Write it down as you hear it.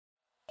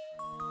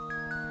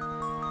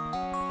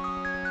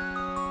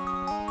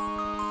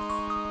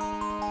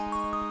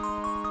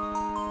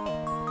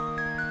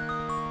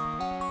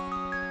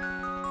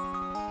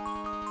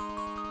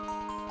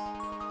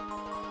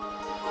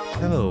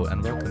Hello,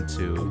 and welcome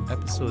to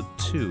episode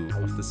 2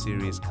 of the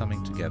series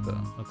Coming Together,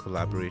 a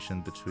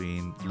collaboration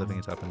between Living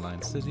It Up in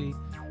Lion City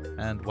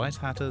and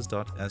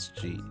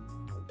whitehatters.sg,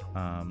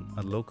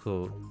 a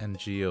local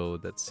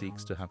NGO that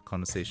seeks to have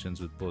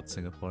conversations with both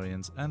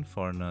Singaporeans and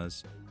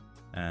foreigners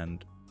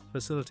and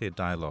facilitate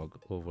dialogue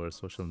over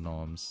social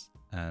norms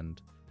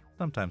and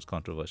sometimes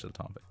controversial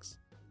topics.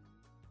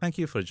 Thank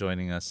you for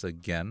joining us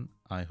again.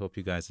 I hope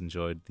you guys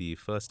enjoyed the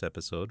first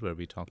episode where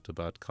we talked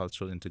about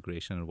cultural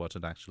integration and what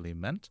it actually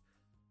meant.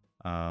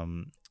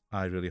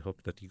 I really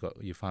hope that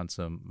you found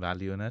some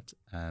value in it,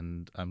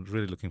 and I'm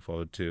really looking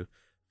forward to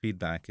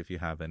feedback if you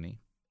have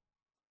any.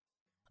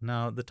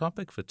 Now, the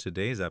topic for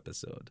today's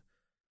episode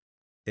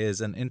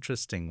is an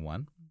interesting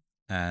one,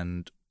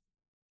 and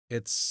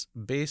it's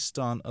based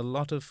on a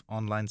lot of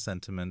online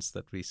sentiments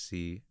that we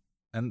see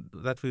and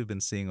that we've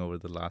been seeing over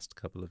the last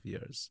couple of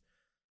years.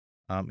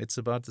 It's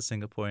about the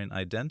Singaporean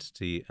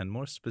identity, and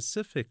more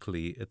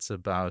specifically, it's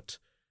about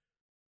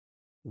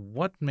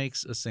what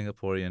makes a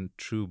Singaporean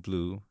true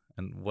blue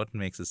and what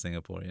makes a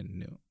Singaporean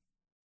new.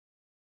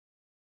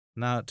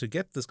 Now, to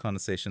get this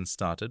conversation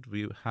started,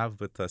 we have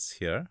with us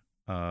here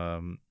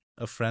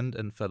a friend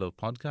and fellow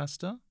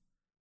podcaster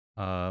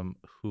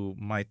who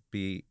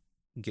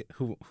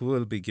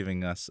will be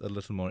giving us a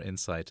little more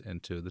insight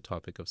into the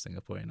topic of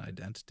Singaporean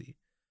identity.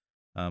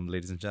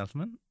 Ladies and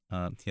gentlemen,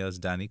 here's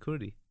Danny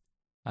Kurdi.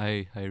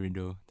 Hi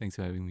Rindo. Thanks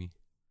for having me.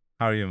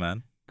 How are you,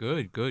 man?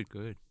 Good.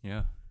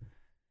 Yeah.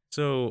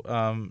 So,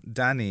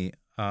 Danny,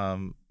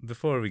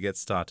 before we get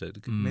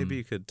started, maybe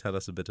you could tell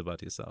us a bit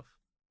about yourself.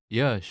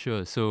 Yeah,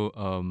 sure. So,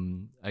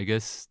 I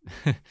guess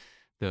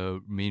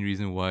the main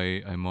reason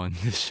why I'm on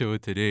this show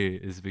today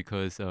is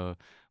because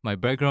my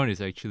background is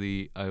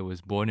actually I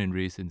was born and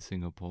raised in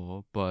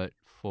Singapore, but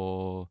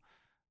for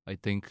I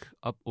think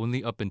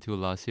only up until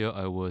last year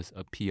I was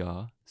a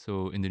PR,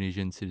 so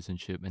Indonesian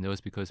citizenship, and that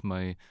was because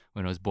when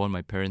I was born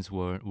my parents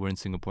weren't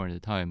Singaporean at the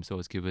time, so I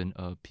was given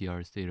a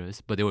PR status.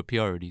 But they were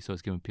PR already, so I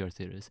was given PR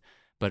status.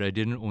 But I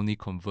didn't only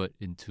convert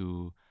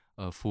into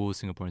a full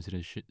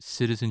Singaporean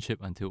citizenship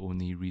until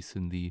only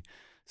recently.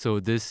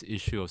 So this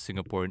issue of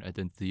Singaporean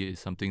identity is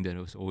something that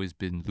has always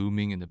been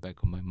looming in the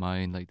back of my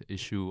mind, like the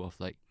issue of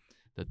like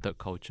the third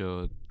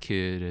culture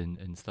kid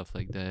and stuff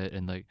like that,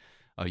 and like,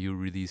 are you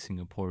really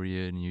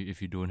Singaporean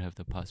if you don't have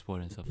the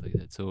passport and stuff like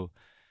that? So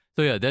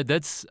yeah,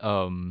 that's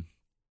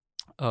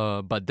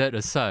but that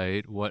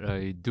aside, what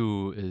I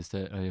do is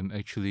that I am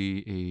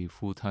actually a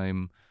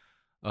full-time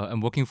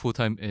I'm working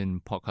full-time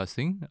in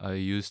podcasting. I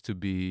used to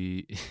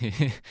be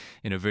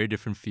in a very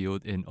different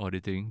field in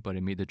auditing, but I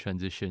made the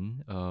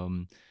transition.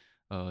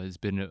 It's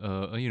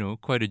been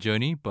quite a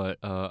journey, but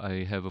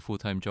I have a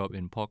full-time job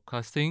in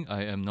podcasting.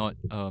 I am not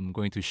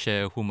going to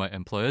share who my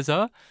employers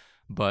are,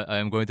 but I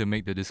am going to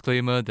make the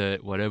disclaimer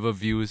that whatever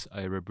views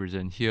I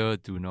represent here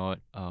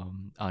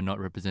are not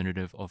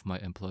representative of my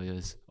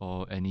employers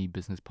or any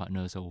business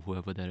partners or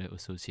whoever that I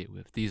associate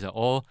with. These are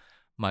all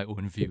my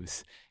own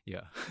views.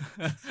 Yeah.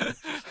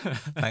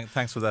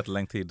 Thanks for that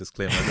lengthy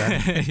disclaimer,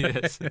 Danny.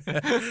 Yes.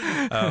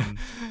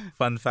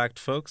 Fun fact,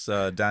 folks,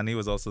 Danny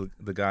was also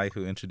the guy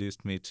who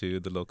introduced me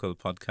to the local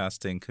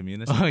podcasting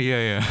community. Oh,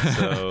 yeah.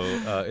 So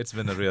it's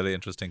been a really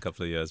interesting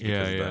couple of years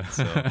because of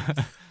that.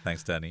 So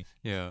thanks, Danny.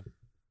 Yeah.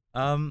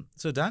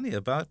 So Danny,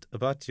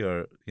 about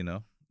your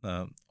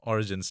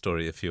origin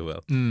story, if you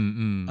will.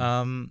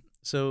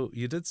 So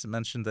you did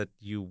mention that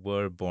you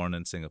were born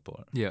in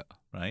Singapore. Yeah.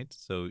 Right?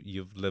 So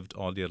you've lived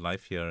all your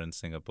life here in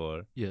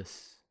Singapore.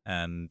 Yes.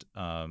 And,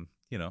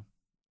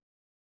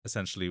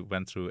 essentially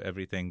went through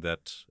everything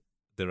that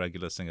the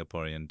regular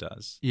Singaporean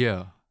does.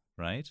 Yeah.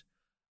 Right?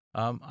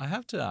 I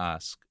have to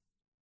ask,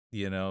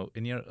 in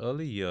your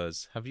early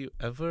years, have you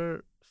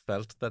ever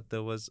felt that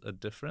there was a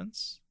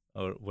difference?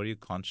 Or were you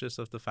conscious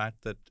of the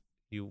fact that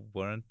you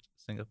weren't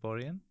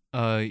Singaporean?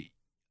 I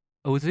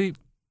would say,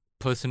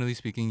 personally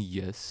speaking,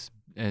 yes.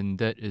 And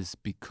that is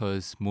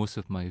because most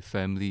of my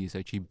family is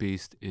actually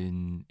based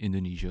in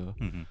Indonesia.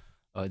 Mm-hmm.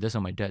 That's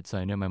on my dad's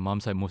side. And my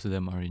mom's side, most of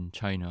them are in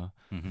China.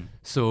 Mm-hmm.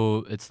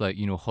 So it's like,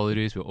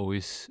 holidays were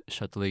always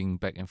shuttling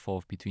back and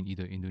forth between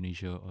either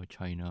Indonesia or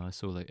China.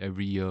 So like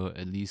every year,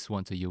 at least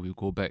once a year, we'll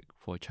go back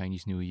for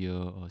Chinese New Year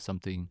or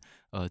something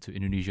to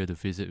Indonesia to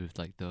visit with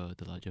like the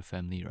larger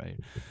family, right?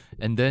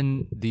 And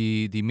then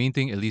the main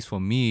thing, at least for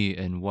me,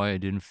 and why I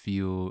didn't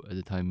feel at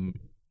the time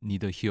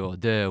neither here or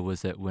there,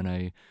 was that when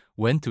I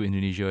went to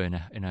Indonesia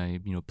and I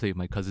played with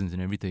my cousins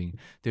and everything,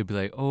 they'd be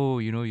like, oh,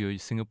 you're a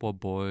Singapore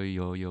boy,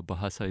 your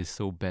bahasa is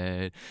so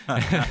bad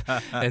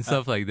and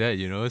stuff like that,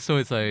 So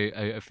it's like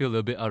I feel a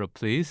little bit out of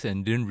place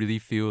and didn't really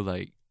feel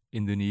like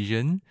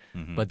Indonesian.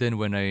 Mm-hmm. But then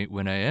when I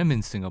am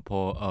in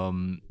Singapore,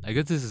 I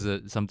guess this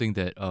is something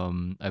that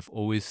I've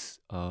always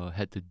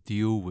had to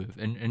deal with,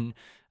 and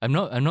I'm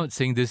not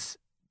saying this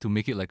to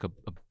make it like a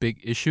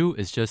big issue.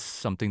 It's just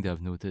something that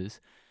I've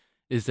noticed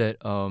is that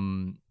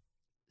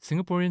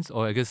Singaporeans,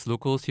 or I guess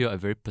locals here, are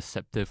very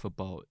perceptive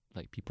about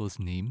like people's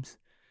names.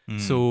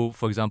 So,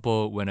 for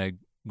example, when I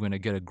when I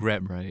get a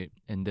Grab, right,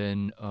 and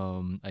then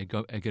I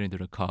get into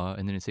the car,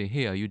 and then they say,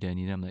 "Hey, are you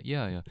Danny?" And I'm like,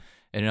 "Yeah, yeah."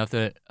 And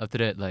then after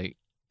that, like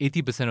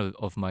 80%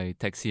 of my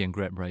taxi and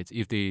Grab rides,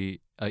 if they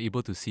are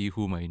able to see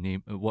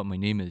what my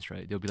name is,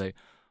 right, they'll be like,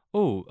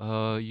 "Oh,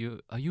 are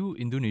you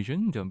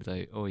Indonesian?" They'll be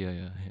like, "Oh, yeah,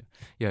 yeah,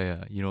 yeah,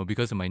 yeah, yeah."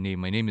 Because of my name.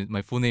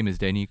 My full name is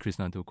Danny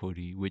Krisnanto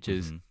Kodi, which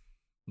is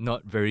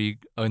not very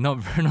not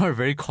a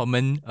very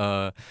common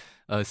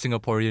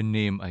Singaporean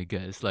name, I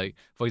guess. Like,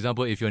 for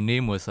example, if your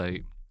name was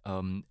like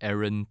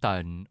Aaron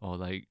Tan or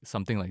like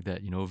something like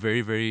that,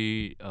 very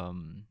very I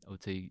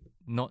would say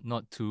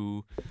not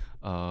too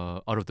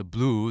out of the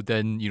blue,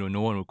 then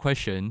no one will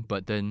question.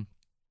 But then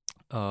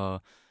uh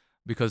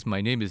because my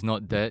name is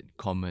not that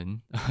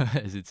common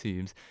as it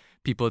seems,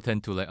 people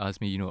tend to like ask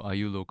me, are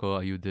you local,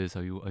 are you this,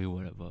 are you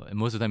whatever, and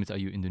most of the time it's, are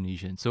you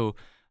Indonesian? So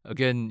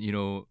again,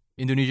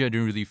 Indonesia, I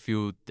didn't really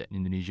feel that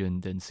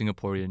Indonesian. Then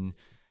Singaporean,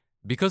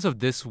 because of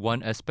this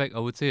one aspect, I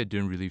would say I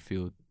didn't really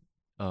feel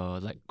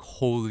like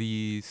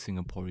wholly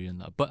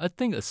Singaporean lah. But I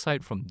think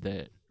aside from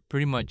that,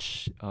 pretty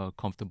much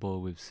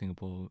comfortable with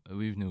Singapore,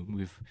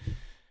 with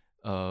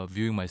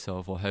viewing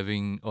myself or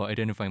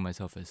identifying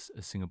myself as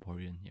a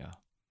Singaporean. Yeah.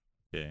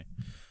 Okay.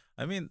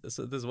 I mean,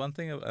 so there's one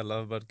thing I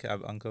love about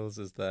cab uncles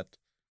is that,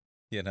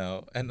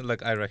 and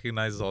like I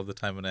recognize this all the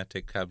time when I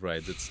take cab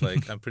rides. It's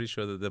like I'm pretty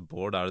sure that they're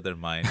bored out of their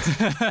minds,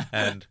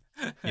 and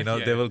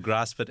they will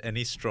grasp at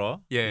any straw,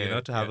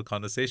 to have a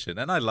conversation.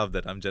 And I love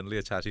that. I'm generally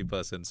a chatty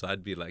person, so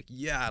I'd be like,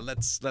 yeah,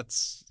 let's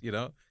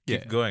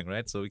keep going,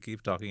 right? So we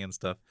keep talking and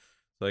stuff.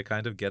 So I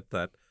kind of get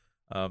that.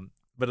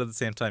 But at the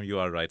same time, you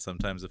are right.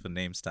 Sometimes if a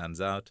name stands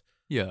out,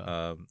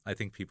 I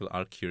think people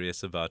are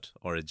curious about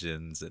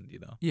origins and.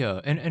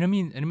 Yeah, and I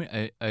mean,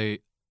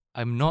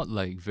 I'm not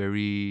like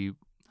very,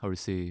 how to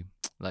say,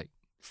 like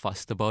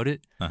fussed about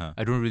it.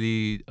 I don't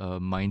really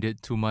mind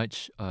it too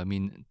much. I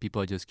mean,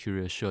 people are just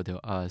curious, sure, they'll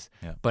ask.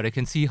 Yeah. But I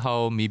can see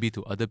how maybe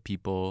to other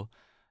people,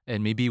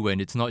 and maybe when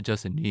it's not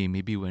just a name,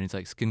 maybe when it's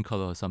like skin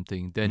color or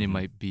something, then it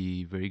might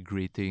be very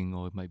grating,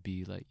 or it might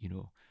be like,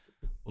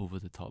 over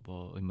the top,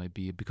 or it might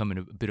be becoming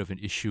a bit of an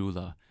issue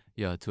lah.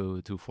 Yeah,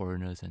 to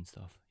foreigners and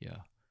stuff. Yeah.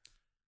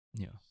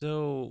 Yeah.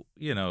 So,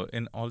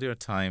 in all your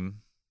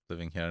time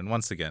living here, and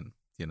once again,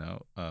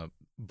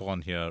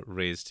 born here,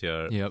 raised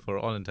here, for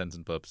all intents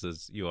and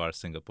purposes, you are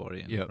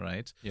Singaporean,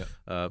 right?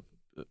 Yeah.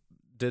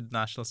 Did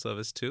national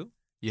service too?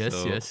 Yes,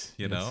 so, yes.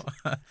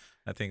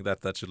 I think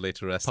that should lay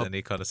to rest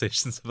any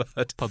conversations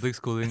about public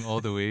schooling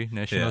all the way,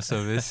 national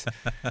service.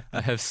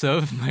 I have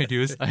served my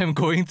dues. I am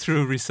going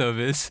through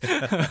reservice.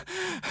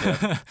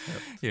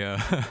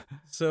 Yeah.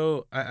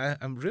 So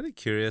I'm really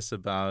curious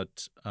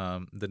about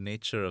the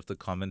nature of the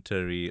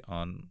commentary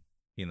on,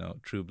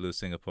 true blue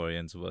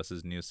Singaporeans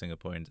versus new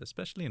Singaporeans,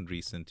 especially in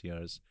recent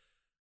years.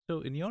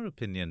 So in your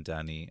opinion,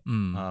 Danny,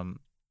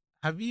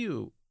 have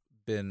you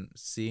been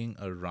seeing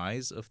a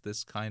rise of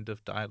this kind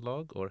of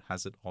dialogue, or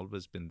has it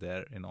always been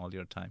there in all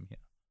your time here?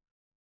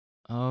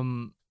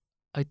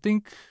 I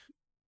think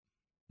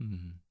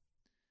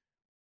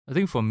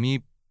for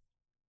me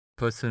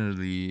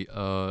personally,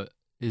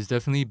 it's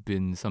definitely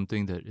been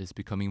something that is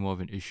becoming more of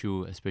an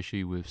issue,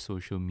 especially with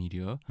social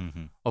media.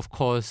 Of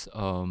course,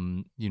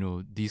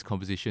 these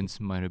conversations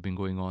might have been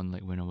going on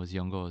like when I was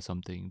younger or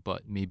something,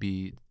 but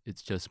maybe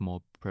it's just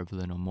more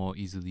prevalent or more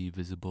easily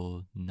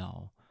visible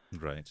now.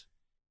 Right.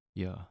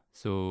 Yeah.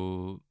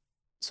 So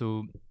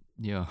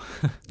yeah.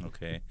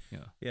 Okay.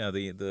 Yeah. Yeah.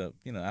 The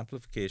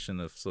amplification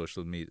of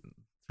social media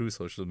through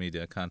social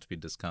media can't be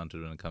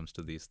discounted when it comes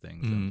to these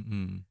things.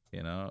 And,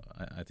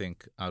 I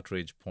think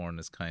outrage porn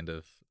is kind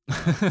of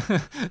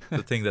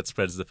the thing that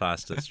spreads the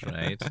fastest,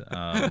 right?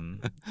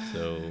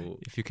 So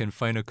if you can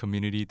find a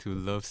community to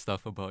love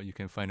stuff about, you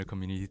can find a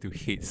community to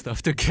hate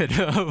stuff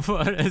together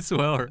about as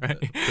well,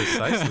 right?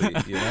 Precisely.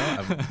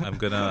 I'm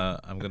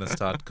gonna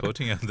start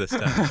quoting on this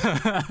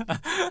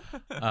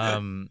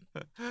time.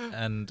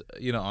 And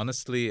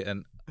honestly,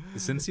 and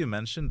since you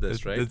mentioned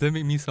this, right? Does that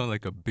make me sound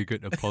like a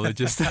bigot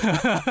apologist?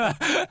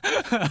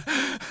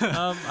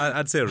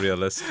 I'd say a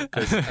realist,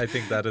 because I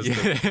think that is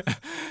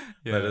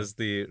that is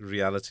the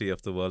reality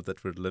of the world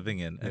that we're living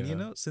in.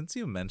 And since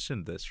you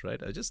mentioned this,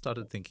 right, I just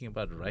started thinking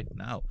about it right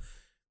now.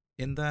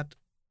 In that,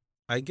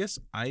 I guess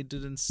I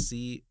didn't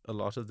see a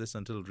lot of this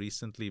until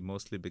recently,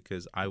 mostly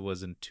because I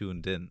wasn't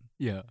tuned in.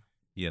 Yeah.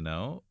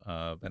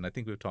 And I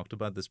think we've talked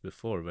about this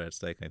before, where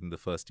it's like, I think the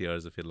first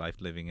years of your life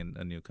living in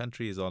a new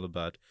country is all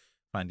about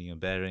finding your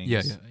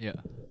bearings. Yeah.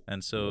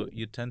 And so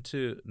you tend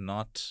to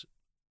not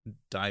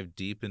dive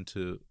deep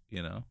into,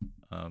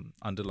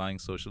 underlying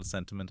social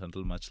sentiment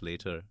until much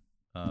later.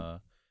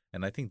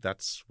 And I think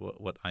that's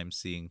what I'm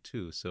seeing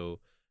too. So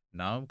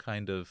now I'm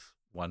kind of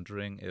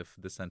wondering if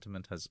the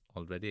sentiment has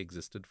already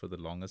existed for the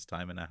longest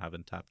time and I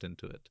haven't tapped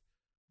into it.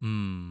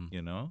 And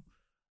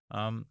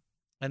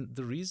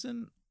the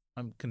reason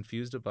I'm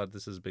confused about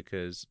this is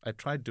because I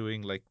tried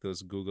doing like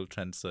those Google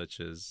trend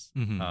searches,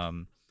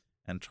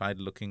 and tried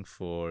looking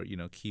for,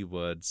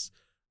 keywords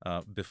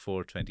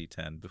before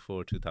 2010,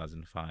 before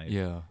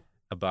 2005,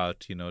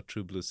 about,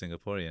 true blue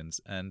Singaporeans.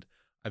 And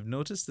I've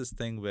noticed this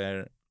thing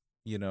where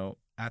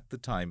at the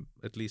time,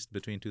 at least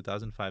between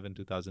 2005 and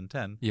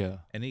 2010, Yeah.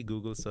 any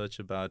Google search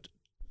about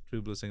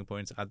True Blue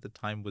Singaporeans at the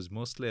time was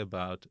mostly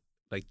about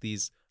like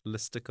these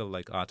listicle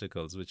like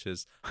articles, which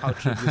is how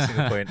True Blue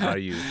Singaporean are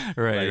you?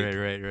 Right, right, Like,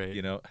 right,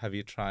 right. have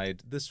you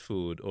tried this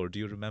food or do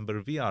you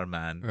remember VR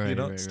Man? Right,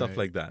 right, Stuff right,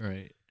 like that,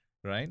 right.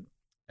 right?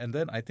 And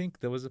then I think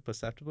there was a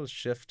perceptible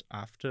shift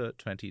after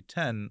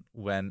 2010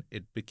 when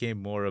it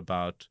became more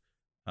about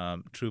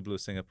True Blue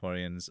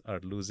Singaporeans are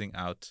losing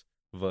out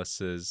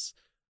versus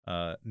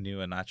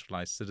new and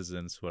naturalized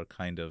citizens who are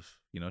kind of,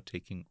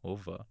 taking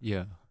over.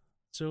 Yeah.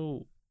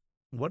 So,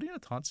 what are your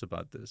thoughts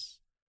about this?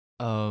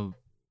 Uh,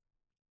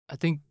 I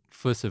think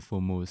first and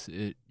foremost,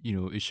 it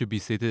should be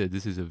stated that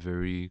this is a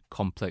very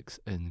complex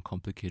and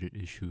complicated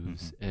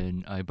issues,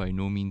 and I by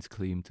no means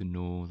claim to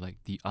know like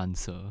the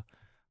answer,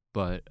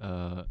 but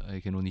I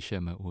can only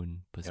share my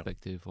own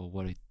perspective or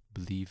what I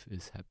believe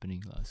is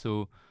happening lah.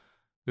 So,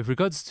 with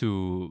regards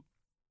to,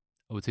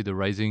 I would say the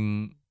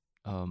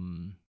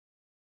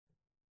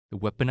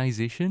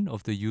weaponization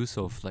of the use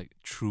of like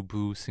true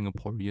blue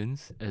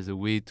Singaporeans as a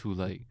way to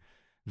like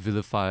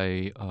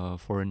vilify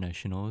foreign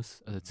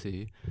nationals, let's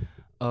say.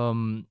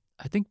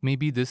 I think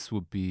maybe this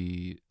would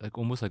be like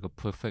almost like a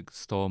perfect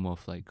storm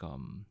of like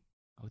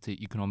I would say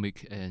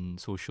economic and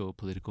social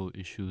political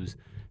issues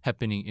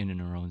happening in and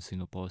around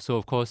Singapore. So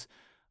of course,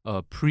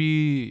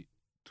 pre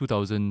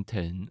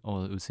 2010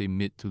 or I would say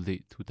mid to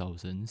late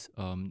 2000s,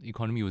 the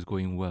economy was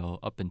going well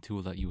up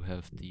until like you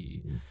have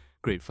the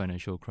great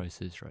financial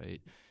crisis,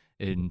 right?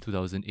 In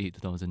 2008,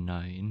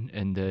 2009,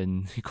 and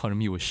then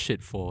economy was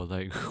shit for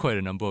like quite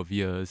a number of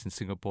years, and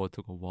Singapore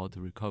took a while to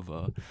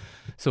recover.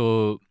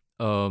 So,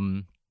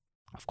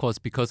 of course,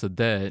 because of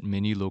that,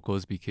 many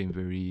locals became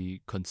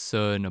very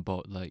concerned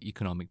about like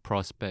economic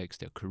prospects,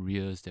 their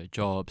careers, their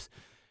jobs.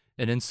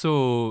 And then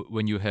so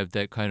when you have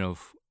that kind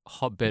of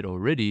hotbed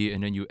already,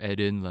 and then you add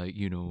in like,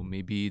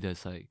 maybe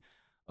there's like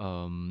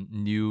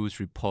news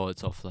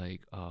reports of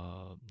like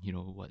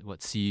what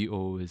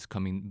CEO is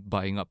coming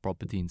buying up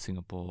property in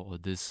Singapore, or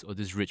this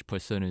rich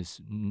person is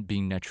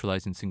being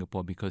naturalized in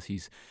Singapore because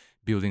he's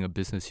building a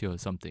business here or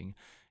something.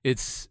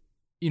 It's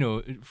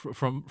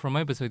from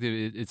my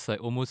perspective, it's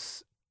like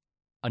almost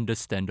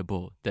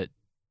understandable that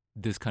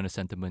this kind of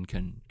sentiment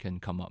can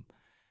come up,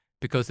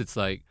 because it's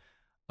like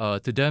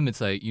to them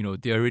it's like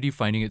they're already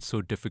finding it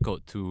so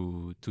difficult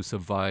to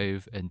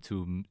survive and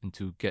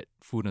to get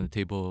food on the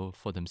table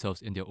for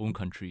themselves in their own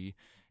country,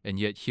 and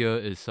yet here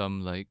is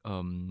some like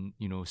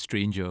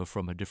stranger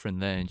from a different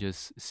land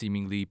just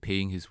seemingly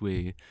paying his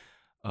way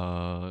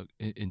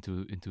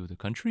into the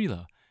country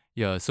lah.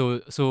 Yeah, so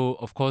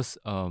of course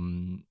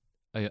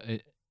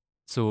I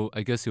so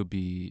I guess it'll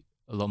be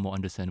a lot more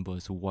understandable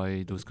as to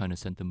why those kind of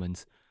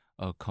sentiments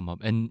come up.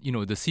 And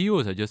the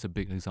CEOs are just a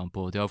big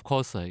example. There are of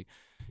course like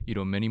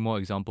many more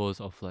examples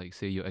of like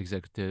say your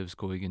executives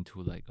going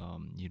into like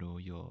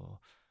your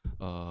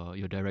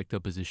director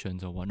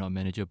positions or whatnot,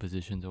 manager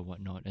positions or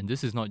whatnot. And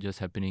this is not just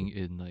happening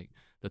in like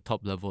the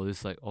top level.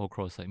 It's like all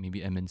across like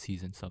maybe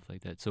MNCs and stuff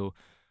like that. So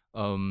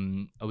I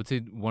would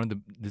say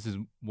this is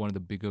one of the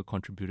bigger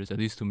contributors. At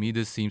least to me,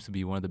 this seems to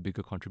be one of the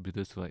bigger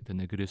contributors to like the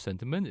negative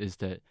sentiment, is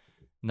that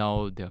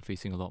now they're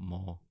facing a lot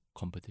more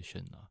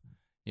competition.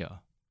 Yeah.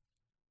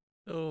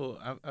 So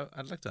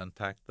I'd like to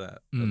unpack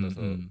that a Mm,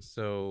 little. mm.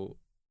 So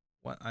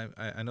what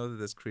I know that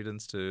there's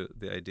credence to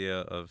the idea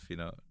of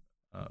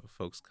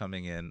folks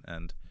coming in,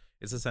 and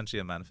it's essentially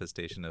a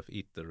manifestation of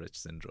eat the rich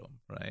syndrome,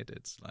 right?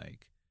 It's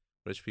like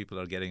rich people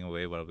are getting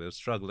away while we're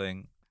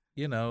struggling,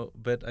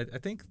 But I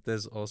think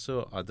there's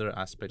also other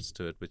aspects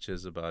to it, which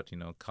is about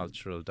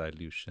cultural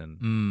dilution,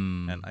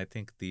 and Mm. I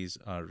think these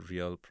are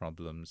real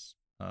problems.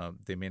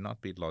 They may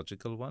not be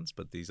logical ones,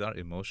 but these are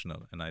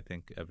emotional, and I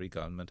think every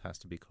government has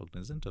to be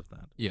cognizant of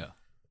that. Yeah.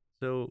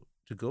 So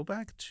to go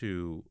back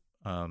to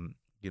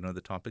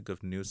the topic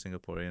of new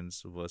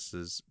Singaporeans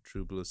versus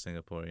true blue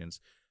Singaporeans,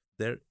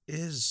 there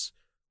is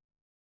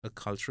a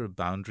cultural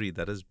boundary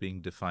that is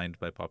being defined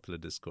by popular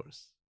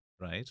discourse,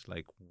 right?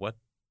 Like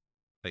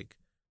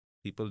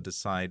people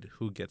decide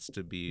who gets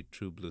to be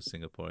true blue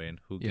Singaporean,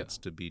 who Yeah. gets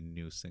to be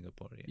new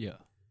Singaporean. Yeah.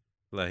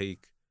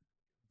 Like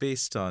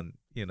based on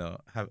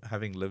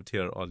having lived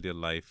here all your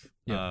life,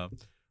 Yeah.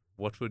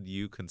 what would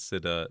you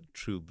consider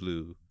true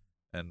blue,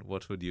 and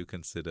what would you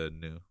consider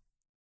new?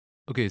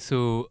 Okay,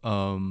 so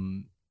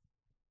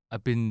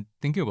I've been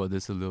thinking about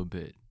this a little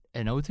bit,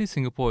 and I would say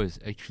Singapore is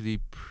actually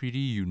pretty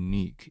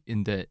unique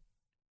in that,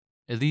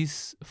 at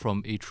least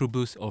from a true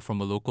blues or from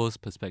a local's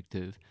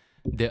perspective,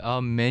 there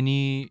are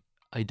many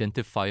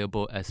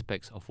identifiable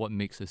aspects of what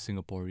makes a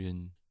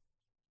Singaporean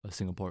a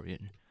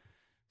Singaporean.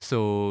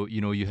 So,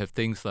 you have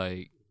things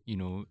like,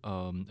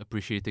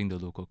 appreciating the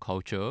local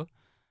culture.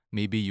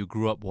 Maybe you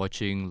grew up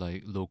watching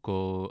like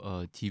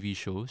local TV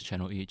shows,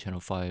 Channel 8, Channel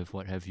 5,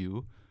 what have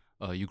you.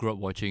 You grew up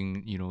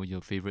watching,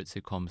 your favorite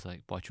sitcoms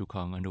like Phua Chu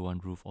Kang, Under One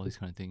Roof, all these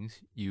kind of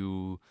things.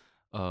 You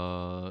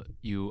are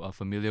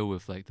familiar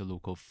with like the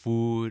local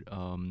food.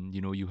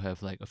 You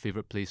have like a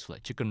favorite place for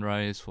like chicken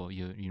rice, for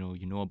your,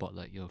 you know about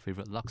like your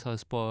favorite laksa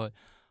spot,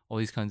 all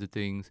these kinds of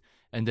things.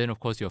 And then of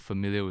course you're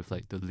familiar with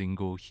like the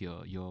lingo here,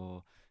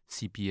 your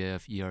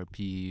CPF,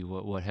 ERP,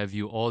 what have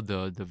you, all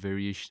the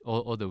various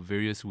all the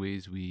various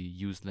ways we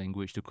use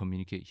language to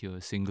communicate here,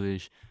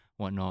 Singlish,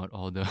 whatnot,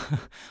 all the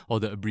all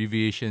the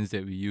abbreviations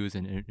that we use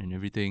and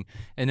everything.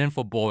 And then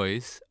for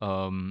boys,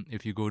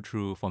 if you go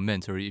through for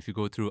men, sorry, if you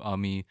go through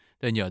army,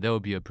 then yeah, that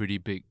would be a pretty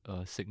big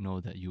signal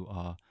that you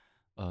are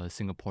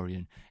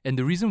Singaporean. And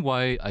the reason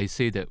why I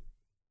say that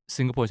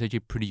Singapore is actually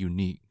pretty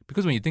unique,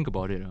 because when you think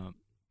about it,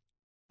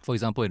 for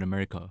example, in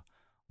America,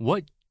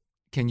 what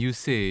can you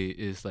say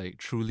is like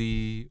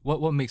truly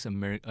what makes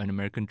an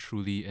American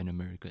truly an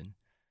American?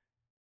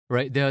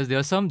 Right? There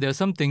are some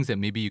things that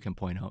maybe you can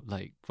point out.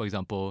 Like for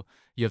example,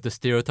 you have the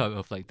stereotype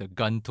of like the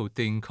gun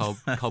toting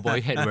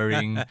cowboy hat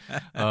wearing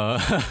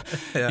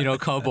Yeah.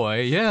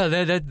 cowboy. Yeah,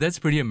 that's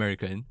pretty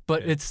American.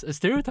 But Yeah. it's a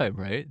stereotype,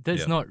 right?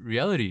 That's Yeah. not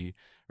reality.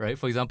 Right?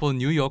 For example,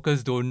 New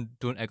Yorkers don't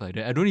act like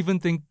that. I don't even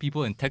think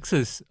people in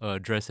Texas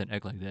dress and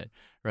act like that.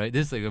 Right?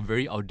 This is like a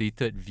very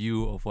outdated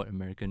view of what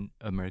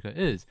America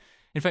is.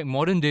 In fact,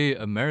 modern day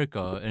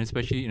America, and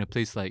especially in a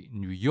place like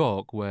New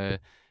York, where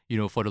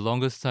for the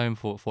longest time,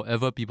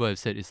 forever, people have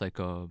said it's like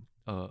how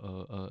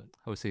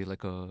to say,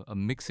 like a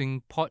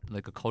mixing pot,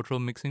 like a cultural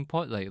mixing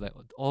pot, like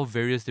all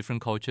various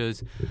different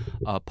cultures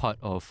are part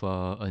of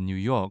New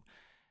York.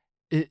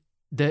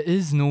 There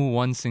is no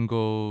one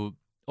single,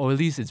 or at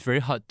least it's very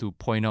hard to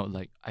point out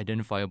like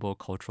identifiable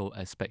cultural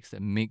aspects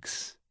that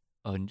makes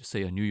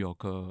say a New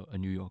Yorker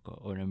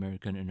or an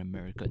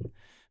American,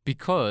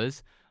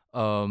 because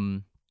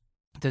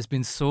there's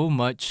been so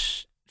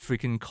much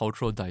freaking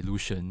cultural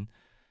dilution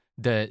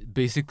that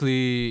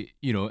basically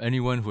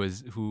anyone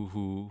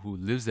who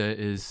lives there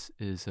is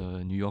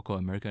a New Yorker or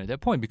American at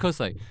that point. Because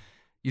like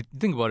you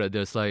think about it,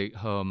 there's like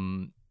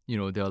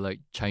there are like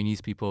Chinese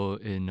people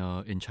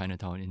in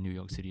Chinatown in New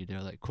York City. There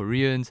are like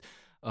Koreans.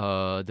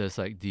 There's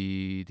like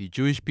the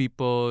Jewish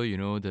people.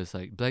 There's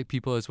like black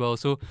people as well.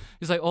 So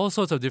it's like all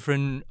sorts of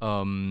different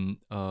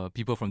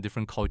people from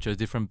different cultures,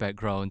 different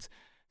backgrounds,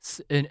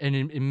 and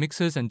it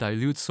mixes and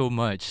dilutes so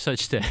much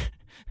such that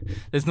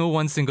there's no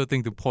one single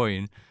thing to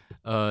point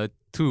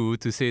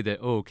to say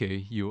that okay,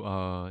 you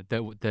are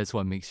that's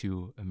what makes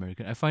you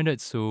American. I find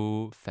that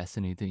so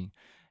fascinating.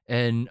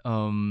 And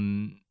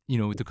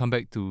to come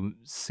back to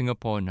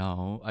Singapore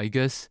now, I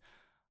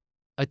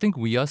think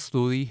we are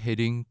slowly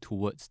heading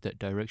towards that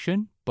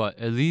direction, but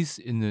at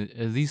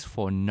least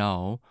for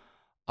now,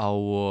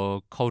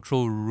 our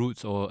cultural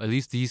roots, or at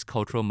least these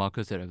cultural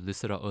markers that I've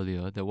listed out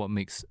earlier, that what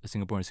makes a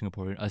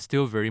Singaporean are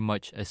still very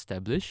much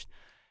established.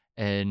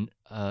 And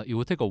it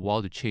will take a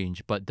while to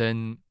change. But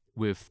then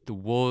with the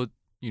world,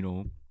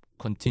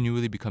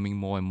 continually becoming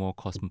more and more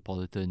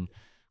cosmopolitan,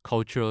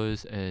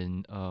 cultures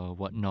and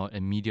whatnot,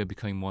 and media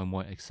becoming more and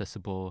more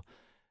accessible,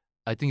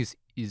 I think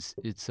it's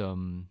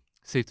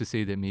safe to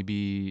say that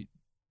maybe,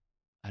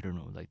 I don't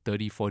know, like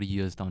 30, 40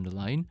 years down the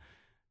line,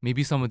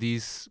 maybe some of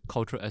these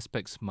cultural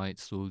aspects might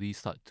slowly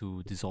start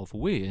to dissolve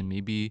away, and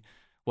maybe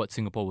what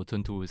Singapore will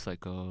turn to is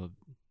like a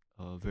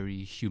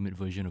very humid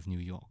version of New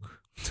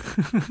York.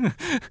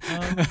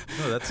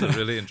 No, that's a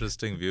really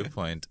interesting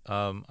viewpoint.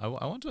 I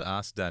want to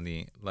ask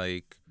Danny,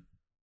 like,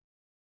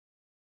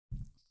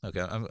 okay,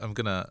 I'm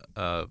gonna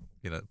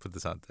put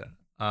this out there.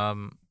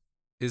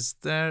 Is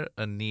there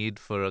a need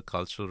for a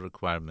cultural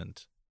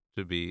requirement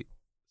to be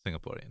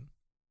Singaporean?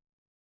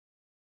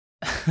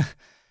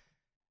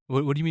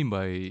 What do you mean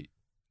by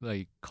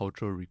like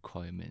cultural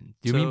requirement?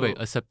 Do you mean by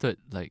So accepted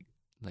like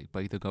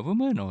by the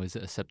government, or is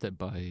it accepted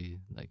by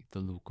like the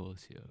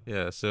locals here?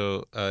 that's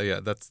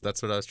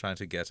what I was trying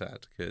to get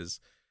at, because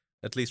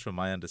at least from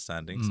my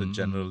understanding, so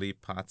generally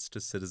paths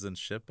to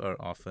citizenship are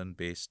often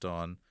based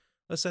on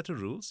a set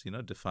of rules,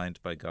 defined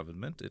by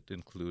government. It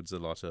includes a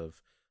lot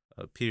of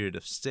period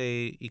of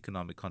stay,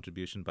 economic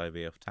contribution by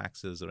way of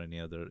taxes or any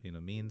other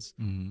means,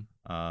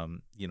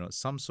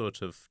 some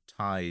sort of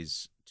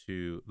ties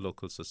to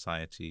local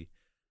society,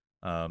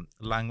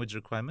 language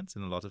requirements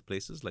in a lot of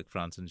places like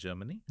France and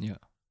Germany. Yeah.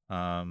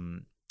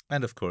 And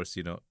of course,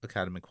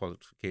 academic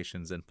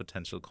qualifications and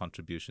potential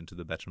contribution to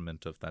the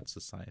betterment of that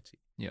society.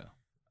 Yeah.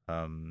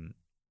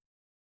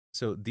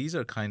 So these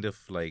are kind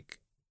of like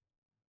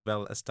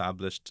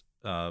well-established,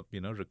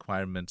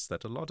 requirements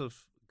that a lot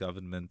of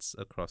governments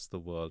across the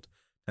world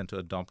tend to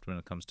adopt when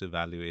it comes to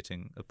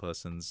evaluating a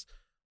person's,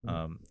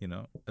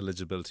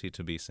 eligibility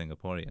to be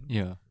Singaporean.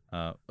 Yeah.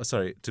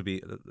 To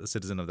be a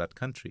citizen of that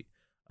country.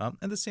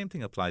 And the same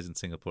thing applies in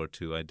Singapore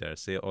too, I dare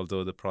say,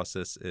 although the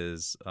process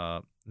is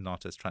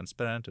not as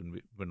transparent and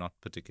we're not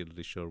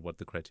particularly sure what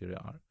the criteria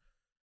are.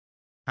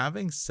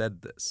 Having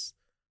said this,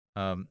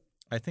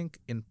 I think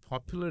in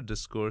popular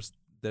discourse,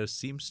 there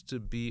seems to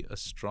be a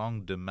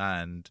strong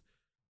demand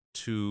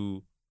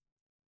to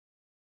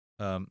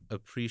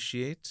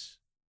appreciate,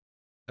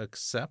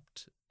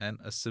 accept, and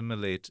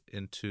assimilate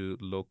into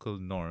local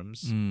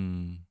norms,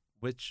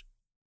 which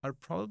are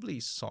probably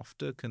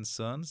softer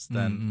concerns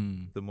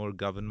than the more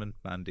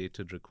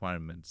government-mandated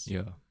requirements.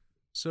 Yeah.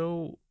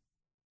 So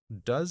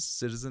does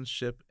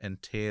citizenship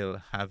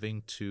entail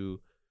having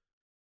to,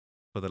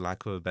 for the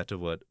lack of a better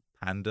word,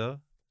 pander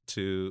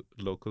to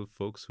local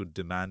folks who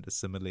demand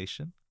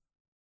assimilation?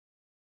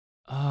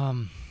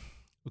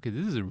 Okay,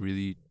 this is a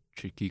really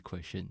tricky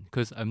question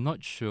because I'm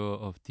not sure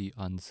of the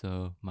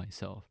answer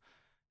myself.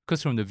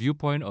 Because from the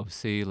viewpoint of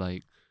say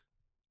like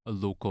a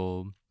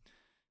local,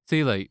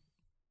 say like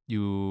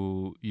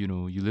you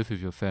live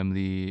with your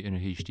family in a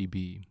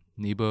HDB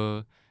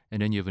neighbor,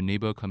 and then you have a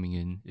neighbor coming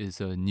in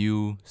is a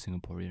new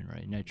Singaporean,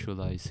 right?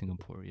 Naturalized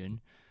Singaporean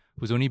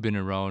who's only been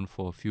around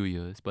for a few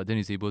years, but then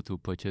is able to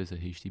purchase a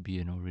HDB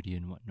and already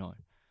and whatnot.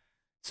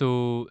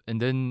 So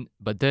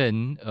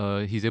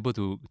he's able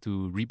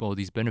to reap all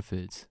these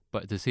benefits,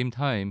 but at the same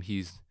time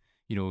he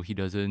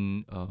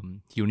doesn't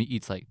he only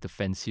eats like the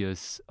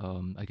fanciest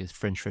I guess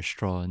French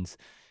restaurants.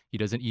 He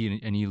doesn't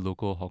eat any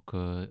local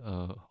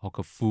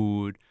hawker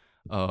food.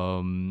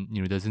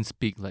 Doesn't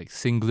speak like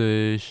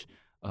Singlish.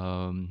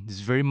 He's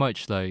very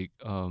much like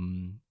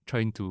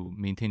trying to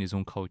maintain his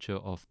own culture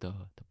of the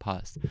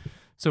past.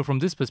 So from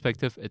this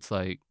perspective, it's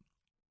like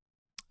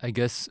I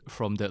guess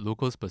from that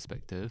local's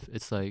perspective,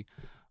 it's like,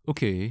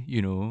 okay,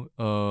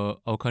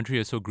 our country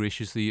has so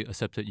graciously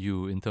accepted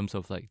you in terms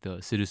of like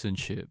the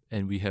citizenship,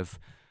 and we have,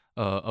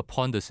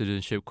 upon the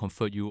citizenship,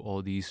 conferred you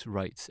all these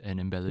rights and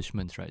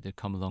embellishments, right, that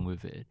come along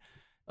with it.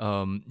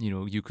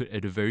 You could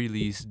at the very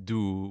least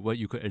do what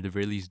you could at the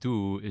very least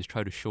do is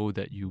try to show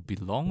that you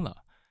belong, lah.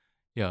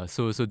 Yeah,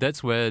 so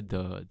that's where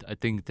I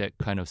think that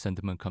kind of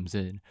sentiment comes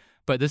in.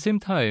 But at the same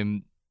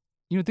time,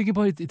 thinking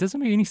about it, it doesn't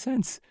make any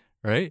sense,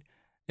 right?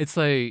 It's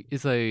like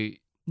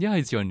yeah,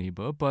 it's your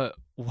neighbor, but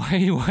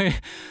why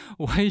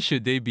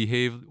should they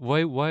behave?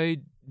 Why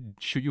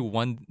should you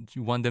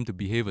want them to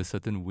behave a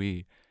certain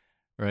way,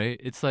 right?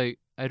 It's like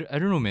I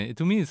don't know, man.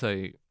 To me, it's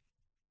like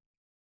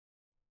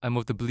I'm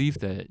of the belief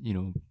that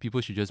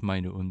people should just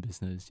mind their own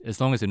business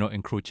as long as they're not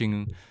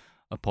encroaching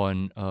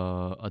upon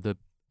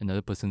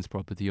another person's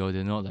property, or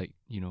they're not like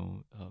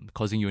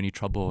causing you any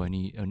trouble or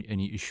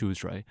any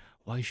issues, right?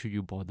 Why should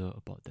you bother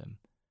about them,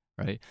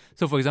 right?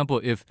 So for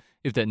example, if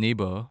that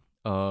neighbor,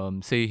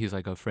 say he's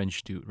like a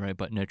French dude, right,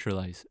 but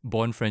naturalized,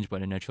 born French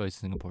but a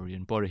naturalized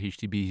Singaporean, bought a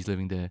HDB, he's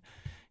living there.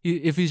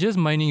 If he's just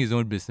minding his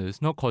own business,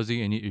 not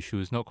causing any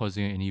issues, not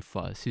causing any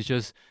fuss, he's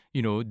just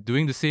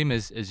doing the same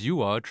as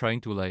you are,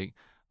 trying to like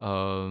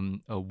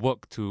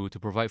work to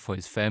provide for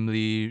his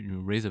family,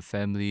 raise a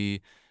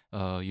family,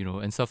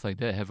 and stuff like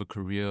that, have a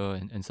career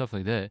and stuff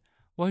like that.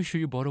 Why should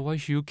you bother? Why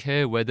should you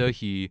care whether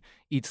he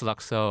eats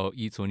laksa or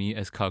eats only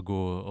escargot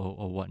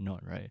or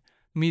whatnot, right?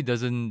 Me, it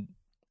doesn't,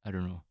 I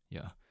don't know.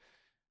 Yeah.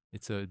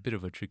 It's a bit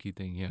of a tricky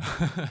thing,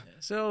 yeah.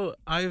 So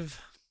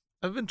I've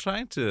been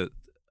trying to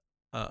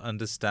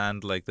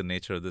understand like the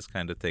nature of this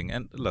kind of thing.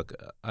 And look,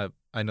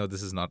 I know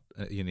this is not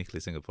a uniquely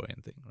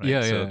Singaporean thing, right?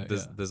 Yeah, so yeah,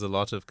 there's a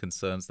lot of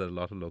concerns that a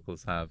lot of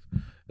locals have,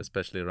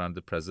 especially around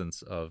the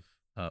presence of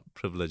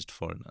privileged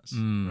foreigners,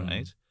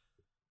 right?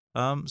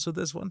 So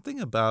there's one thing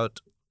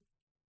about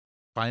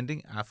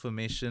finding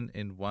affirmation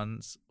in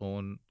one's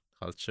own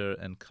culture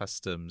and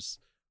customs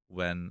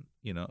when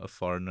a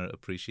foreigner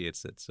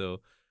appreciates it.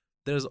 So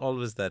there's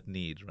always that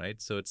need,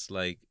 right? So it's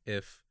like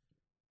if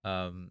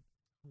who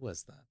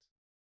was that?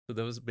 So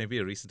there was maybe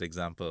a recent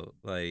example,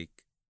 like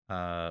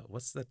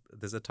what's that?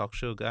 There's a talk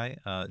show guy,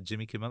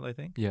 Jimmy Kimmel, I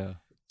think. Yeah.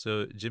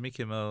 So Jimmy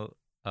Kimmel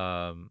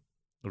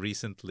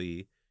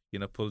recently,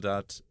 pulled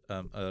out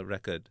a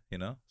record,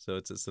 so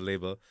it's a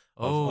label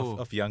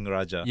of Young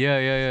Raja. Yeah.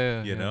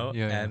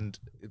 And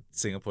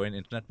Singaporean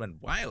internet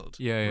went wild.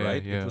 Yeah,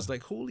 right? yeah. It was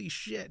like, holy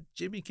shit,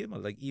 Jimmy Kimmel.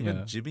 Like even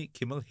Yeah. Jimmy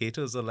Kimmel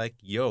haters are like,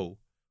 yo,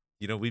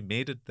 we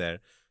made it there.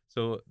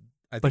 So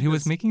I think But he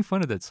was making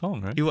fun of that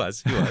song, right? He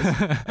was.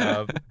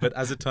 But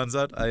as it turns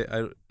out,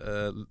 I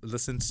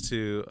listened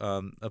to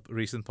a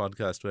recent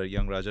podcast where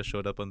Young Raja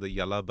showed up on the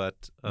Yalla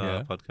Butt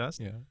podcast.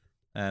 Yeah.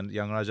 And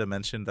Young Raja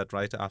mentioned that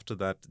right after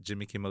that,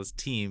 Jimmy Kimmel's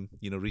team,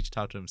 reached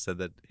out to him and said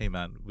that, hey,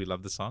 man, we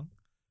love the song.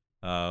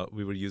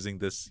 We were using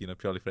this,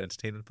 purely for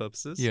entertainment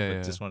purposes.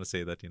 But just want to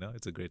say that,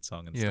 it's a great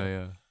song and stuff.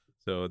 Yeah.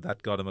 So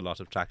that got him a lot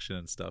of traction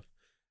and stuff.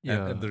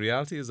 Yeah. And the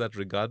reality is that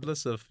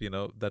regardless of,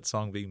 that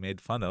song being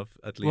made fun of,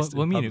 at least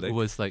well, in I mean, public, it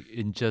was like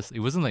it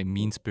wasn't like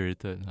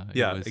mean-spirited.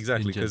 Yeah,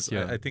 exactly. Because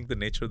I think the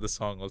nature of the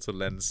song also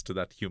lends to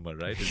that humor,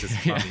 right? It's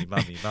just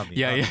mommy.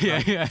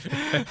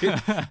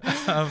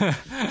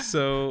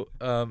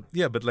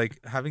 Yeah. But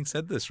like having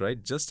said this,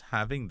 right, just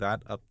having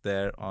that up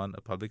there on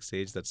a public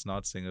stage that's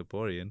not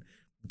Singaporean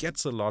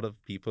gets a lot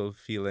of people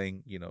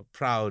feeling,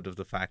 proud of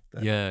the fact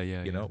that,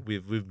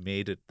 we've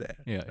made it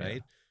there,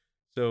 right?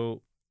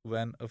 So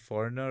when a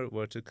foreigner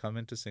were to come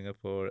into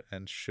Singapore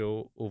and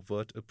show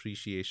overt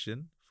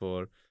appreciation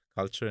for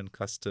culture and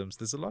customs,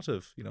 there's a lot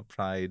of,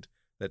 pride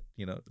that,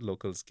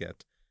 locals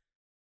get.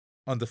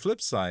 On the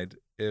flip side,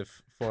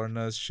 if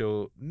foreigners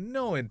show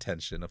no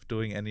intention of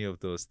doing any of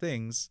those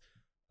things,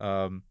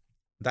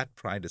 that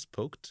pride is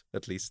poked.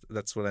 At least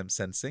that's what I'm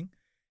sensing.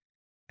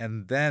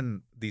 And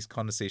then these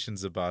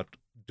conversations about,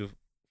 do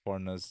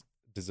foreigners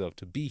deserve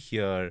to be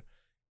here?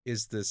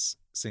 Is this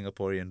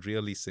Singaporean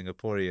really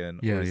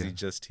Singaporean, or is he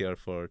just here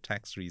for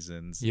tax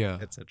reasons,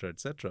 etc.,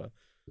 etc.?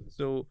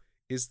 So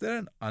is there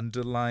an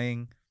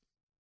underlying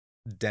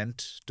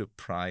dent to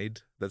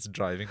pride that's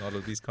driving all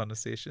of these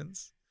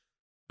conversations?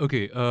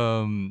 Okay.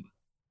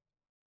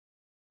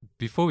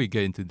 Before we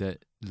get into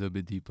that a little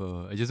bit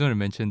deeper, I just want to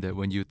mention that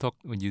when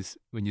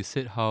you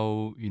said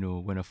how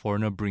when a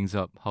foreigner brings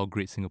up how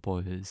great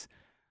Singapore is,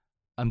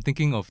 I'm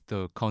thinking of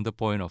the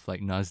counterpoint of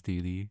like Nas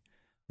Daily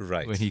when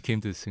Right. he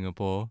came to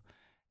Singapore,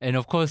 and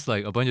of course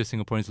like a bunch of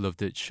Singaporeans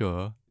loved it,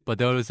 sure, but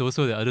there was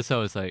also the other side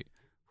was like,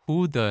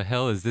 who the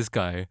hell is this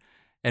guy?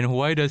 And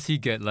why does he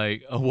get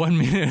like a 1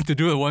 minute to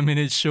do a 1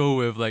 minute show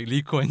with like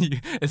Lee Kuan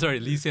Yew? Sorry,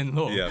 Lee Hsien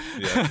Loong.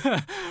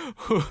 Yeah.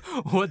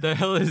 What the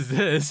hell is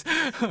this?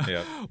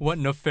 Yeah. What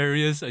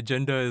nefarious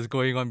agenda is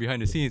going on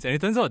behind the scenes? And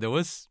it turns out there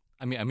was.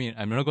 I mean,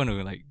 I'm not going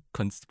to like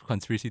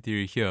conspiracy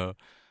theory here,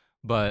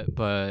 but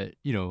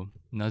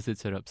Nas did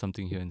set up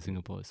something here in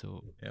Singapore.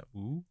 So Yeah.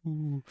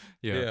 ooh,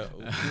 yeah. Yeah.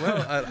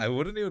 Well, I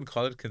wouldn't even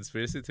call it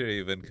conspiracy theory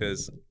even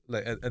because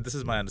like, and this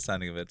is my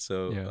understanding of it.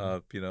 So, Yeah.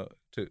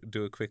 to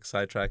do a quick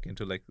sidetrack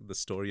into like the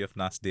story of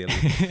Nas Daily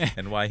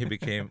and why he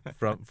became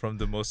from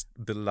the most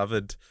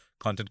beloved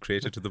content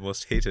creator to the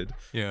most hated.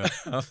 Yeah.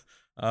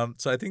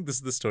 So I think this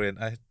is the story, and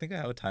I think I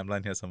have a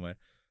timeline here somewhere.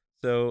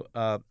 So,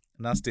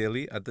 Nas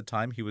Daily, at the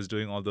time, he was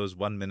doing all those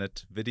 1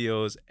 minute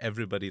videos.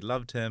 Everybody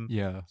loved him.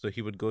 Yeah. So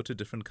he would go to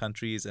different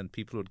countries and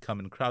people would come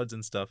in crowds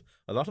and stuff.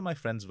 A lot of my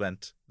friends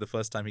went the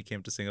first time he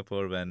came to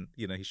Singapore when,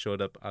 he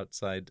showed up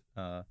outside,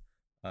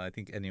 I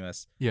think,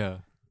 NUS. Yeah.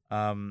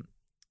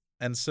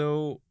 And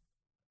so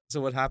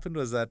what happened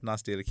was that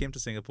Nas Daily came to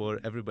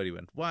Singapore. Everybody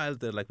went wild.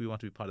 They're like, we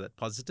want to be part of that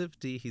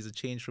positivity. He's a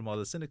change from all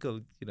the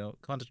cynical,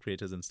 content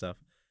creators and stuff.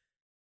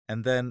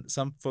 And then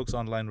some folks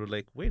online were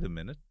like, wait a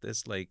minute,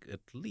 there's like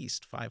at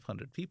least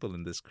 500 people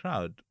in this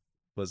crowd.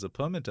 Was a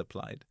permit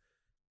applied?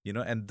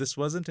 And this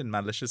wasn't in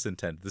malicious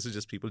intent. This is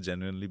just people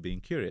genuinely being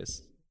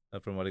curious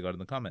from what I got in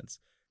the comments.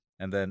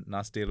 And then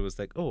Nas Daily was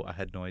like, oh, I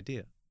had no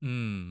idea.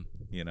 And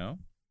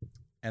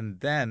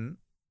then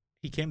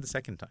he came the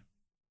second time.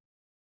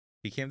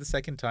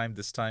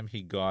 This time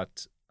he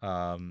got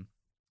a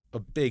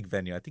big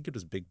venue. I think it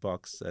was Big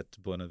Box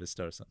at Buena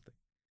Vista or something.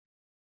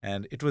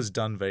 And it was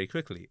done very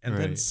quickly. And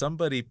then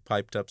somebody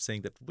piped up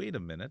saying that, wait a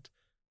minute,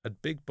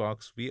 at Big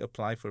Box, we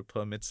apply for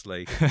permits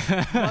like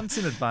months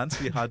in advance.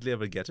 We hardly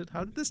ever get it.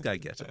 How did this guy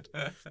get it?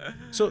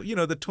 So,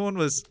 the tone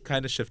was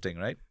kind of shifting,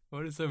 right?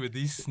 What is up with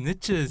these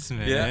snitches,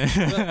 man?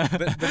 Yeah.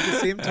 But at the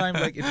same time,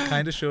 like it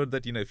kind of showed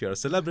that, if you're a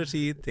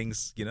celebrity,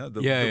 things, the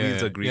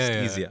wheels are greased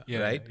easier,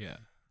 right? Yeah.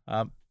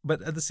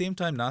 But at the same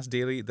time, Nas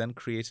Daily then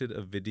created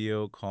a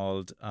video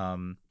called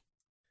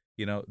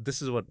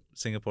this is what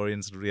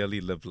Singaporeans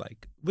really live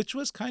like, which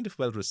was kind of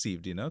well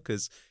received,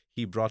 because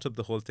he brought up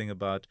the whole thing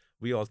about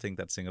we all think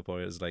that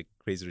Singapore is like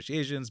Crazy Rich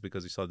Asians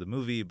because we saw the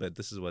movie, but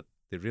this is what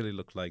they really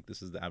look like.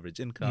 This is the average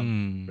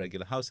income,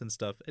 regular house and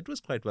stuff. It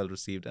was quite well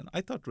received, and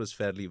I thought it was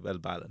fairly well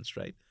balanced,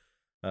 right?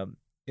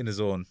 In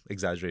his own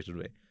exaggerated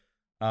way.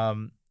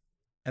 And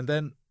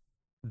then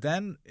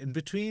in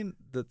between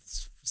the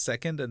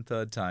second and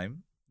third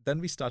time,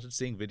 then we started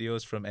seeing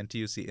videos from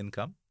NTUC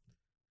Income.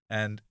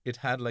 And it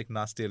had like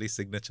Nas Daily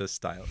signature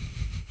style.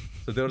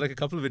 So there were like a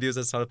couple of videos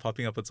that started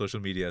popping up on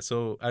social media.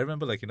 So I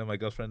remember like, my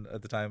girlfriend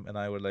at the time and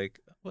I were like,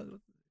 what?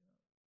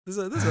 There's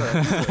a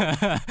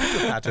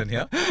pattern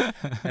here.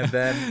 And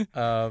then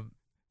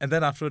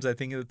afterwards, I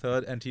think in the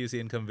third NTUC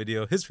Income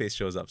video, his face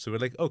shows up. So we're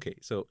like, okay,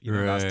 so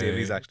Nas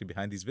Daily is actually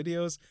behind these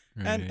videos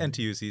and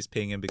NTUC is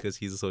paying him because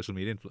he's a social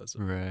media influencer.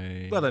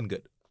 Right. Well and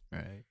good.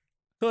 Right.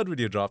 Third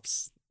video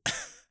drops.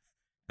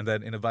 And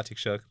then in a batik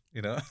shirt,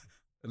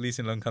 Lee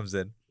Hsien Loong comes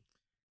in.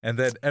 And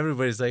then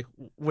everybody's like,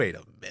 wait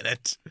a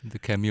minute. The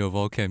cameo of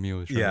all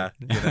cameos, right?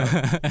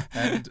 Yeah.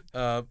 And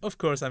of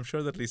course, I'm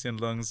sure that Lee Hsien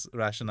Loong's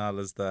rationale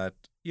is that,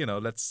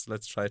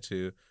 let's try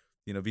to,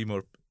 be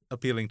more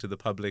appealing to the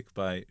public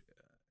by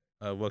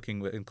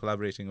working with and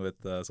collaborating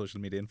with social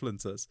media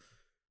influencers.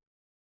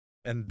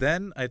 And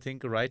then I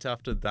think right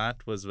after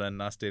that was when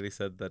Nas Daily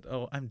said that,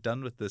 oh, I'm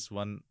done with this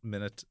 1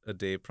 minute a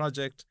day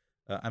project.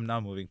 I'm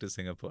now moving to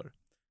Singapore.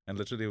 And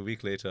literally a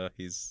week later,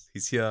 he's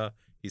here.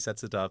 He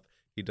sets it up.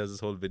 He does this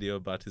whole video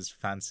about his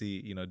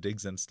fancy,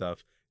 digs and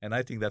stuff. And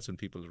I think that's when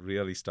people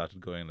really started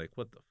going like,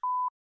 what the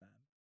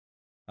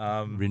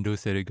man? Rindo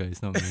said it,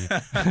 guys, not me.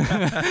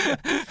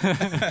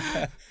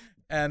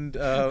 And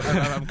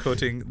I'm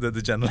quoting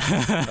the general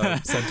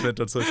sentiment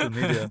on social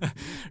media.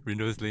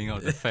 Rindo's laying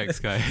out the facts,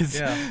 guys.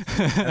 Yeah.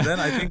 And then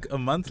I think a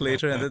month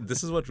later, and then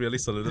this is what really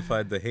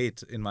solidified the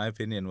hate, in my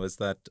opinion, was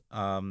that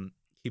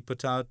he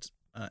put out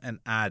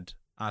an ad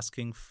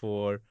asking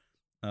for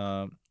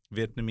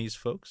Vietnamese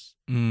folks,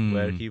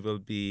 where he will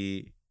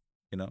be,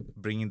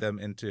 bringing them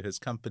into his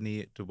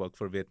company to work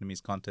for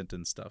Vietnamese content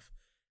and stuff.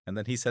 And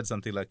then he said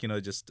something like,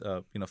 just,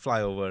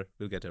 fly over,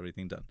 we'll get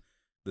everything done.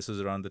 This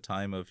was around the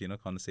time of,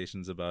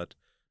 conversations about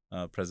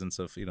presence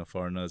of,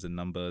 foreigners in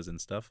numbers and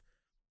stuff.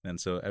 And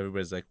so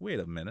everybody's like, wait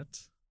a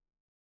minute.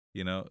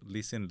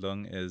 Lee Hsien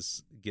Loong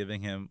is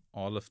giving him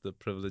all of the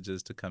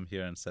privileges to come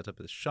here and set up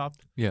his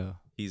shop. Yeah.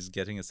 He's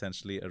getting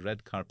essentially a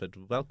red carpet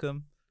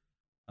welcome.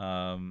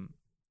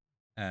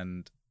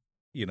 And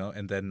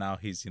and then now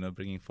he's,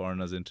 bringing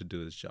foreigners in to do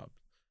his job.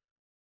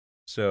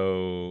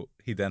 So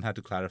he then had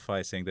to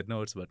clarify, saying that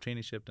no, it's about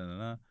traineeship,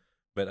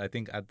 But I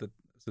think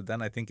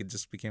then I think it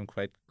just became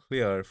quite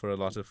clear for a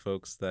lot of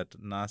folks that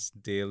Nas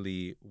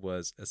Daily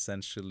was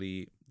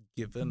essentially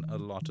given a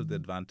lot of the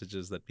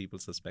advantages that people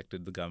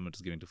suspected the government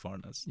was giving to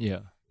foreigners.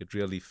 Yeah. It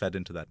really fed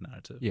into that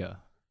narrative. Yeah.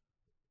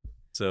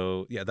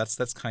 So yeah,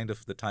 that's kind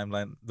of the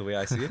timeline, the way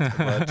I see it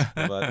about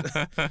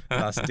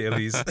Nas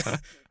Daily's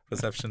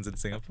perceptions in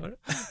Singapore.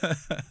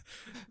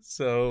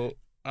 So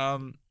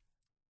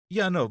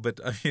yeah, no, but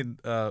I mean,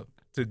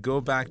 to go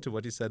back to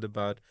what you said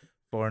about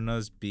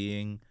foreigners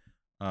being,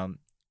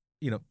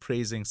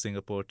 praising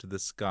Singapore to the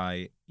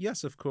sky.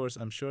 Yes, of course,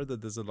 I'm sure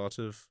that there's a lot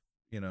of,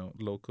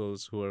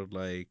 locals who are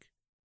like,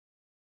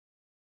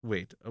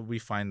 wait, we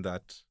find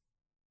that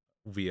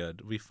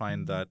weird. We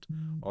find that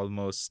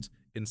almost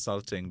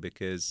insulting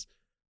because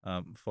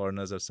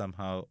foreigners are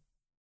somehow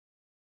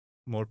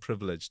more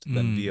privileged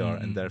than we are,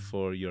 and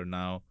therefore you're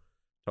now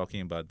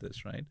talking about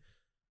this, right?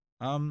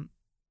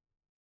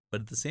 But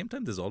at the same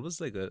time, there's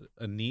always like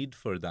a need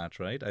for that,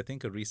 right? I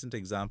think a recent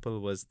example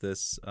was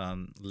this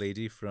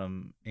lady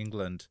from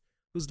England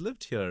who's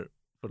lived here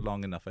for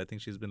long enough. I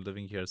think she's been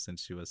living here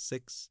since she was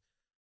 6.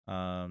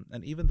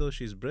 And even though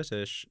she's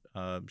British,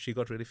 she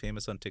got really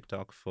famous on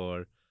TikTok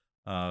for,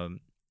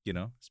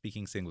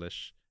 speaking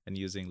Singlish and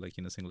using like,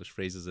 Singlish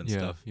phrases and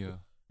stuff. Yeah.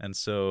 And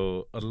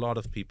so a lot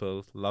of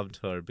people loved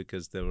her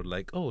because they were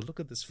like, oh, look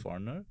at this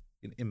foreigner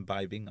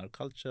imbibing our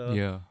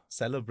culture,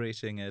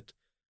 celebrating it.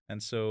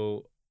 And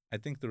so I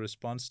think the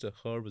response to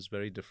her was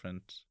very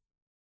different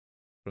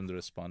from the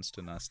response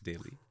to Nas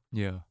Daily.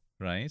 Yeah.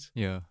 Right?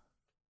 Yeah.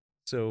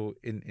 So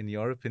in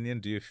your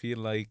opinion, do you feel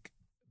like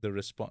the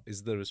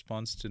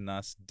response to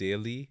Nas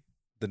Daily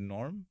the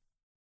norm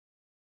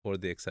or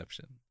the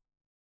exception?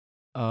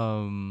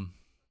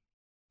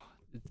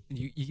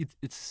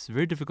 It's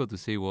very difficult to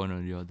say one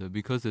or the other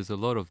because there's a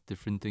lot of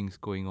different things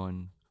going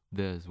on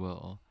there as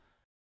well.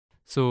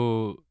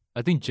 So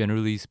I think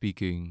generally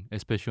speaking,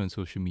 especially on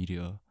social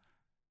media,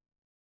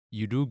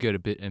 you do get a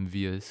bit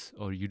envious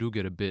or you do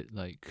get a bit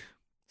like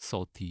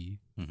salty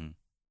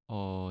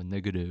or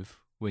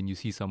negative when you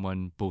see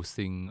someone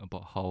boasting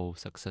about how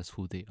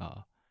successful they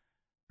are,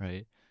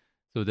 right?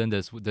 So then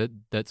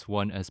that's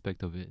one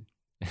aspect of it.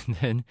 And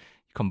then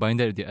combine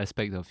that with the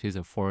aspect of he's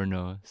a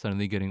foreigner,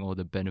 suddenly getting all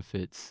the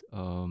benefits,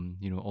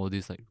 all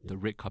this like the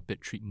red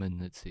carpet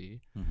treatment, let's say.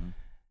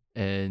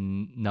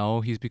 And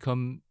now he's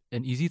become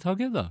an easy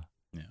target lah.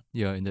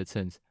 Yeah, in that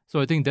sense.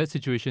 So I think that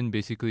situation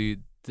basically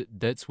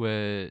that's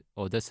where,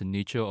 or that's the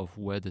nature of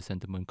where the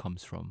sentiment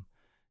comes from.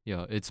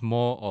 Yeah, it's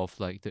more of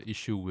like the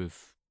issue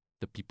with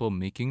the people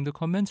making the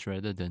comments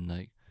rather than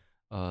like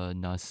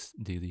Nas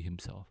Daily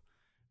himself,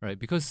 right?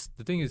 Because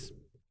the thing is,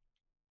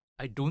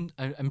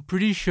 I'm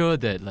pretty sure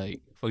that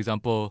like, for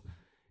example,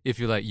 if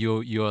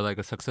you're like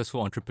a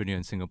successful entrepreneur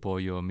in Singapore,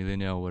 you're a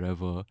millionaire or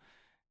whatever,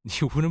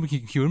 you wouldn't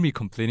be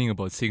complaining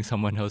about seeing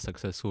someone else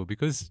successful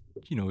because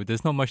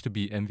there's not much to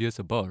be envious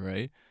about,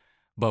 right?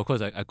 But of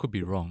course, I could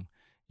be wrong.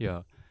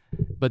 Yeah.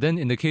 But then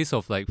in the case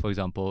of like, for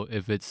example,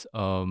 if it's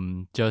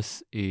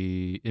just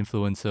a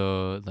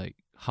influencer like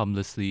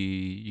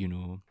harmlessly,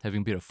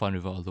 having a bit of fun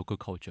with our local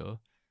culture,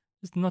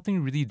 there's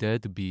nothing really there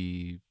to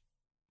be,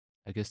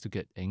 I guess, to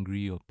get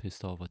angry or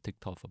pissed off or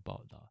ticked off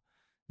about.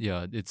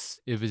 Yeah,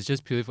 if it's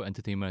just purely for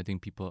entertainment, I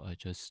think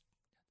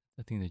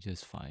they're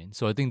just fine.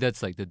 So I think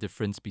that's like the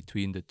difference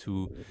between the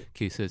two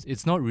cases.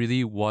 It's not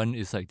really one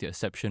is like the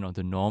exception or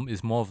the norm.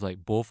 It's more of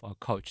like both are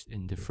couched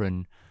in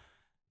different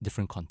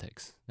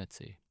contexts, let's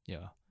say.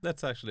 Yeah.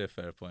 That's actually a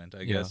fair point.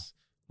 I guess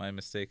my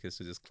mistake is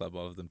to just club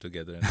all of them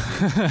together and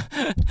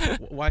see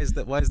why is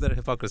there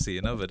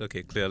hypocrisy, But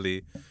okay,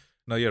 clearly,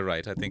 no, you're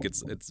right. I think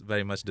it's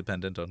very much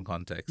dependent on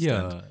context.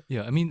 Yeah.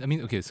 I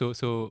mean, okay. So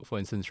for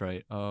instance,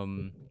 right?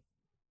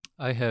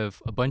 I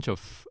have a bunch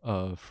of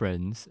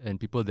friends and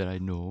people that I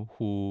know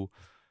who,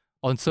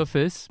 on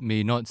surface,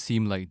 may not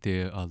seem like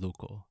they are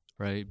local,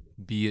 right?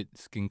 Be it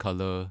skin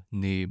color,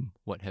 name,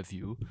 what have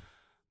you.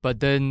 But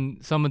then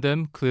some of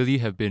them clearly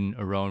have been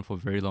around for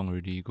very long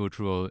already, go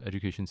through our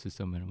education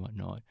system and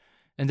whatnot.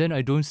 And then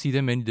I don't see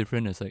them any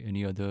different as like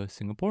any other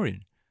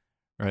Singaporean,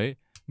 right?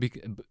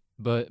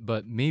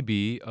 But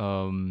maybe,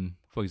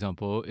 for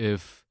example,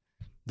 if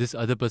this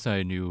other person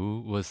I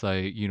knew was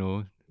like,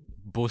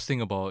 boasting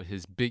about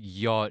his big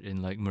yacht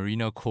in like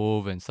Marina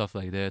Cove and stuff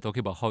like that, talking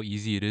about how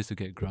easy it is to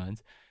get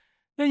grants,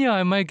 then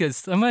I might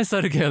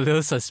start to get a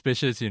little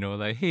suspicious,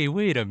 like, hey,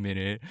 wait a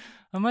minute.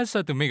 I might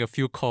start to make a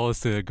few calls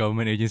to the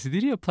government agency.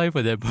 Did you apply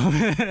for that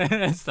permit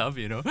and stuff,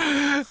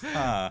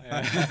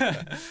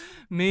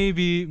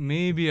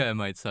 Maybe I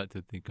might start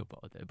to think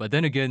about that. But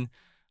then again,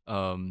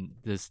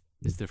 there's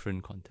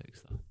different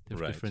contexts,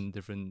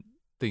 different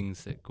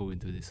things that go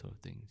into these sort of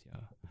things.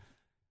 Yeah.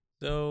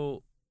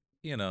 So,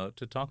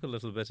 to talk a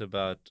little bit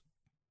about,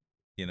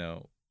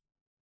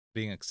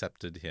 being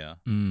accepted here,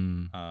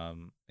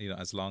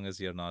 as long as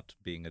you're not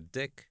being a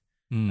dick,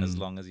 as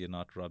long as you're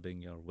not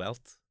rubbing your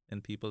wealth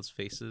in people's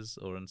faces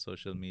or on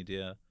social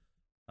media,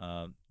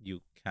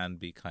 you can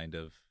be kind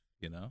of,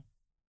 you know,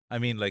 I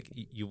mean, like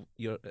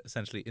you're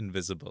essentially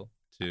invisible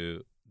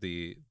to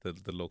the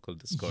local Yeah,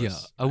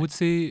 discourse, I right? would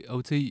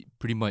say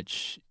pretty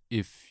much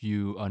if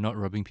you are not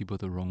rubbing people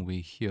the wrong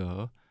way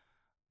here,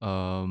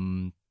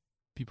 um,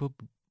 people,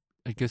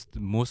 I guess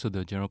most of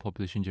the general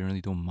population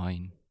generally don't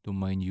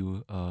mind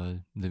you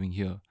living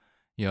here.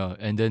 Yeah,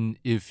 and then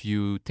if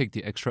you take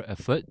the extra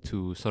effort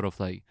to sort of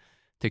like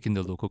take in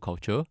the local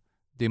culture,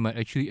 they might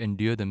actually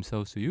endear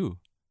themselves to you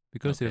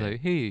because they're Okay,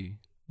 like, hey,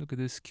 look at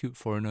this cute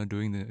foreigner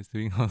doing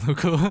our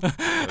local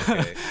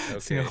okay, okay,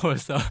 Singapore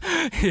stuff.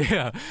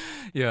 Yeah,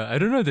 yeah. I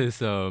don't know.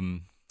 There's a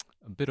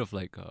bit of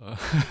like a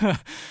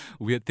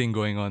weird thing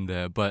going on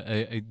there, but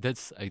I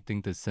that's I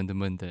think the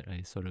sentiment that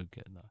I sort of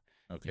get lah.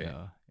 okay.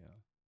 Yeah, yeah,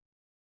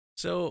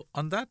 So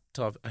on that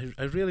topic,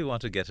 I really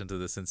want to get into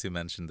this since you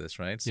mentioned this,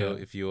 right? So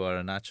yeah. if you are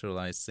a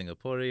naturalized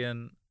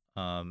Singaporean,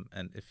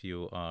 and if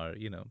you are,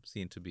 you know,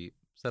 seen to be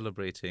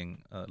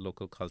celebrating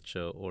local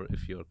culture, or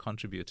if you're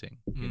contributing,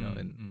 you know, Mm,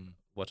 in mm,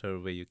 whatever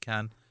way you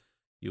can,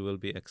 you will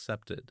be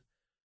accepted.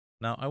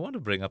 Now, I want to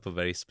bring up a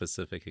very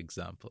specific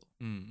example,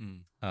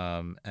 mm,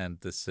 mm, and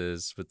this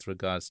is with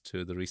regards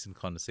to the recent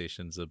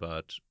conversations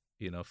about,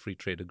 you know, free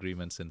trade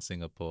agreements in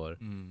Singapore,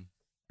 mm,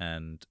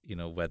 and you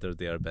know whether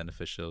they are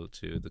beneficial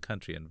to the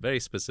country, and very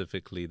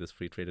specifically this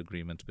free trade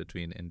agreement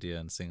between India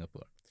and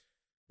Singapore.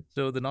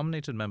 So the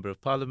nominated member of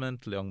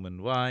parliament Leong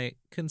Mun Wai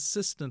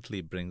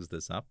consistently brings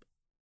this up,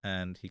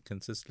 and he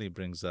consistently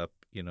brings up,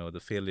 you know, the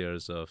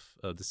failures of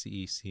the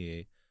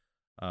CECA,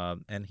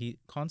 and he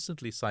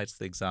constantly cites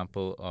the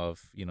example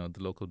of, you know,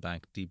 the local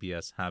bank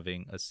DBS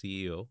having a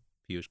CEO,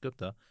 Piyush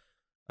Gupta,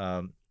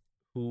 um,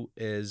 who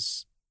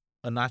is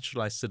a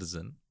naturalized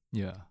citizen.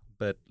 yeah.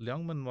 But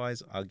Leong Mun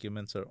Wai's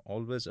arguments are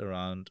always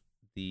around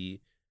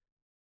the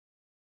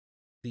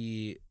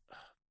the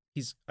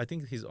he's I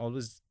think he's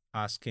always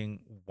asking,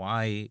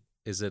 why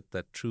is it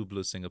that true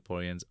blue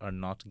Singaporeans are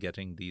not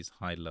getting these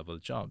high level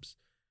jobs?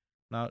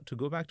 Now, to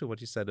go back to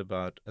what you said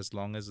about, as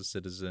long as a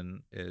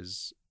citizen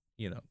is,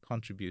 you know,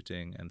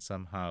 contributing and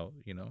somehow,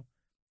 you know,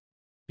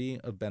 being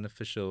a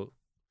beneficial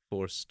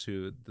force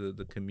to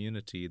the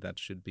community, that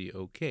should be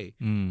okay.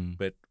 Mm,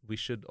 But we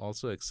should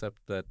also accept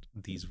that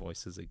these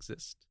voices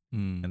exist,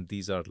 mm, and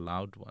these are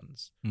loud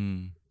ones.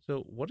 mm.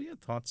 So, what are your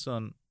thoughts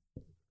on,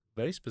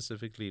 very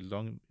specifically,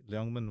 Leong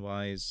Mun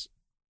Wai's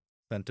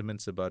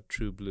sentiments about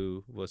True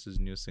Blue versus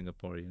New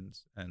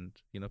Singaporeans, and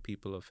you know,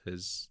 people of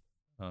his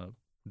uh,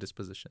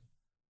 disposition?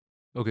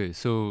 Okay,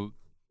 so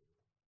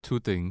two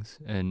things,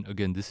 and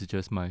again, this is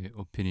just my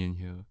opinion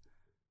here.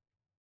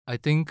 I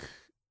think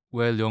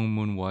where Leong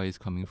Mun Wai is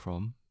coming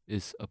from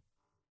is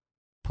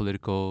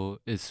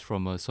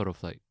from a sort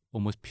of like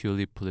almost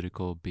purely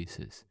political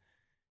basis.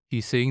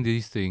 He's saying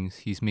these things,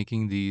 he's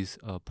making these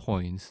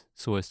points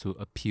so as to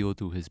appeal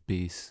to his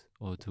base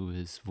or to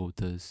his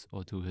voters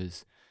or to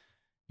his,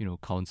 you know,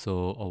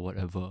 council or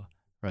whatever,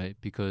 right?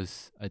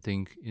 Because I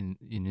think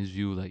in his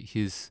view, like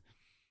his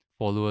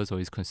followers or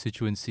his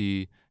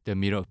constituency, they're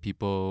made up of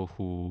people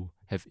who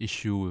have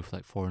issue with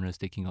like foreigners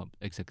taking up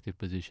executive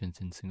positions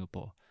in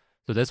Singapore.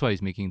 So that's why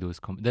he's making those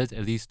comments. That's,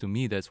 at least to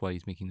me, that's why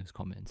he's making those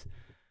comments.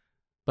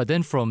 But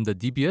then from the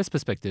DBS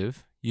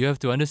perspective, you have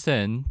to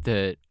understand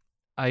that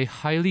I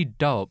highly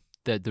doubt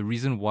that the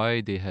reason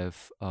why they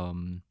have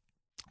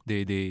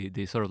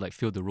they sort of like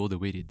filled the role the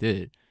way they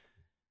did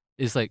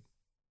is like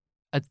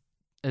at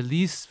at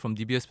least from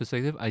DBS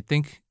perspective, I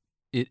think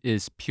it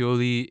is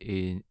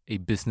purely a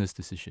business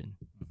decision.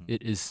 Mm-hmm.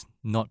 It is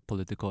not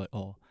political at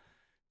all.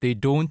 They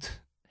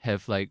don't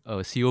have like a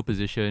CEO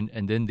position,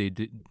 and then they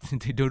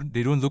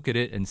don't look at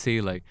it and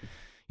say like,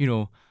 you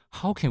know,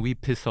 how can we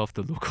piss off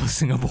the local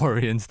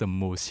Singaporeans the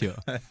most here,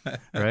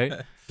 right?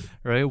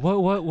 Right?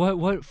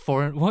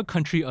 What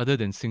country other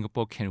than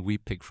Singapore can we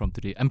pick from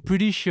today? I'm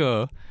pretty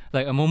sure,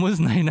 like I'm almost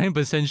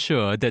 99%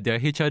 sure that their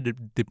HR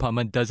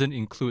department doesn't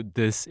include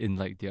this in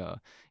like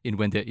in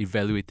when they're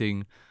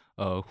evaluating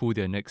who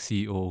their next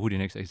CEO, who their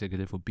next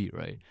executive will be,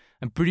 right?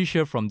 I'm pretty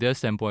sure from their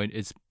standpoint,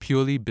 it's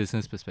purely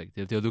business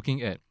perspective. They're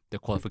looking at the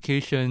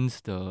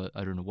qualifications, I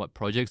don't know what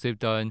projects they've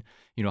done,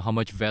 you know, how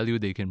much value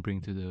they can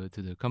bring to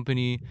the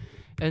company,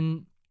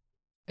 and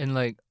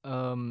like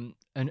and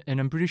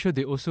I'm pretty sure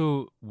they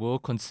also will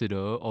consider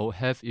or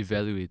have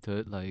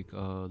evaluated like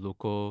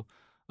local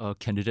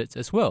candidates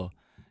as well.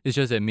 It's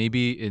just that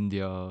maybe in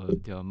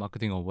their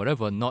marketing or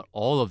whatever, not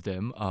all of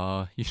them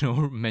are you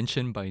know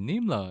mentioned by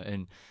name lah,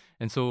 and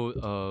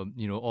so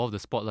you know all of the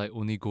spotlight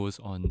only goes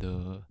on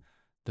the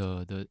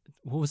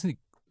what was it,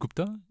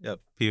 Gupta? Yep,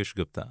 Piyush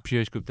Gupta.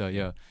 Piyush Gupta,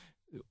 yeah.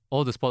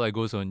 All the spotlight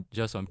goes on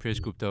just on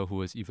Piyush Gupta, who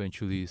was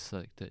eventually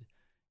selected.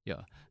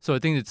 Yeah. So I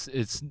think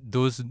it's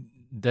those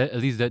that, at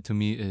least that to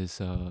me is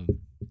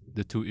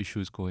the two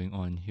issues going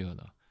on here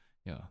lah.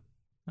 Yeah.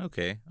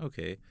 Okay,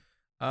 okay.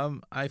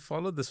 I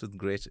followed this with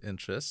great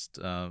interest,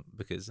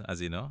 because,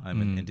 as you know, I'm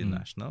an Indian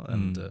national,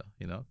 and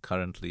you know,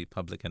 currently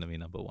public enemy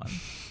number one.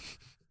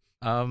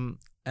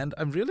 And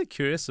I'm really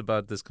curious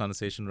about this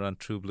conversation around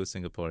true blue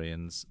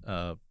Singaporeans,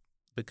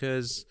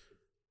 because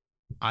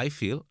I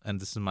feel, and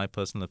this is my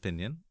personal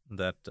opinion,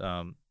 that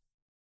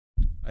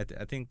I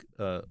think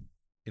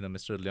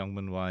Mr. Leong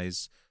Mun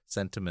Wai's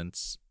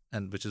sentiments,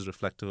 and which is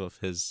reflective of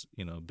his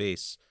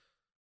base,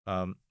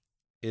 um,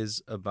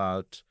 is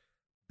about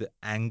the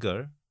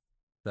anger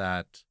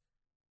that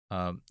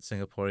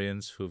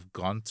Singaporeans who've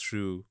gone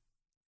through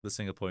the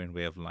Singaporean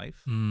way of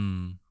life,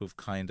 Mm. who've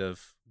kind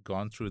of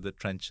gone through the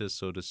trenches,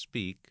 so to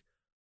speak,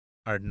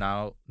 are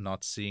now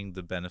not seeing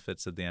the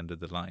benefits at the end of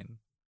the line.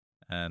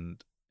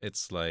 And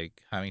it's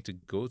like having to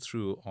go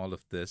through all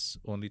of this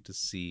only to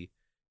see,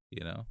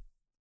 you know,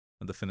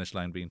 the finish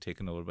line being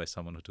taken over by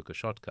someone who took a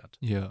shortcut.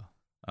 Yeah.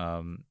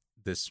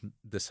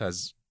 This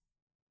has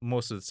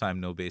most of the time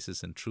no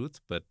basis in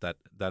truth, but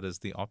that is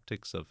the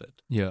optics of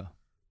it. Yeah.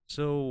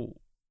 So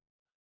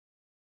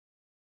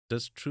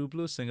does True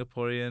Blue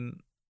Singaporean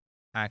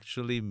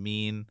actually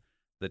mean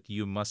that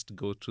you must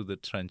go through the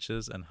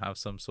trenches and have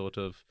some sort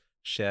of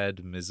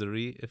shared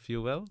misery, if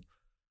you will?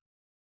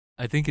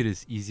 I think it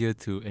is easier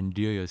to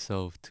endear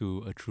yourself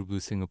to a true blue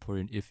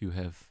Singaporean if you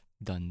have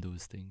done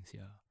those things.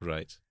 Yeah.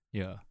 Right.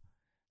 Yeah.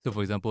 So,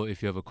 for example,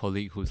 if you have a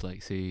colleague who's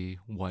like, say,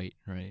 white,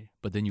 right?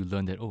 But then you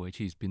learn that, oh,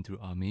 actually, he's been through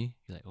army.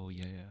 You're like, oh,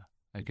 yeah,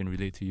 I can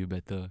relate to you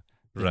better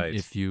than Right.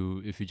 if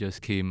you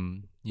just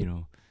came,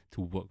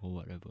 to work or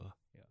whatever.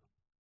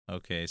 Yeah.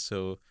 Okay.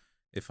 So,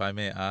 if I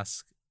may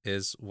ask,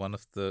 is one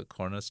of the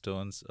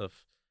cornerstones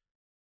of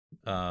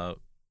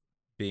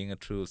being a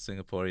true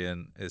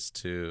Singaporean is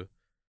to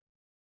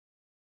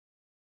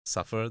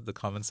suffer the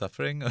common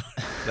suffering?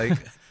 Like,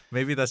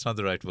 maybe that's not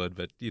the right word,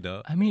 but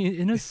I mean,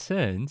 in a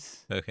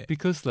sense, Okay.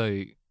 because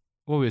like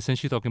what we're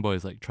essentially talking about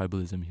is like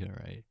tribalism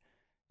here, right?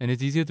 And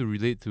it's easier to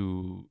relate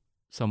to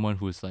someone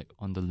who's like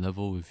on the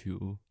level with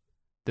you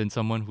than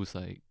someone who's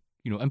like,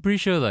 I'm pretty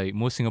sure like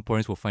most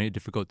Singaporeans will find it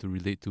difficult to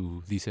relate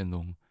to Lee Hsien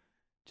Loong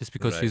just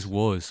because his Right.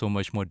 world is so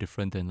much more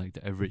different than like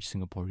the average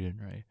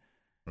Singaporean, right?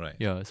 Right.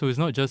 Yeah, so it's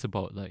not just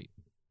about like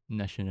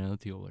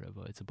nationality or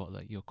whatever. It's about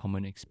like your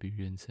common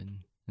experience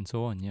and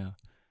so on. Yeah,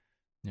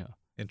 yeah.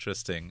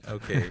 Interesting.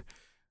 Okay.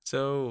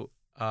 So,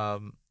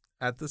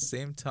 at the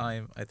same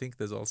time, I think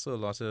there's also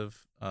a lot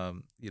of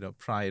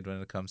pride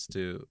when it comes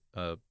to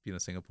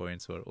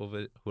Singaporeans who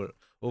are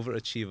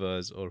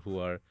overachievers or who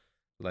are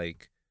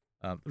like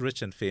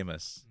rich and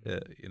famous.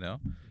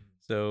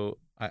 So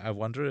I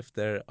wonder if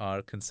there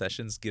are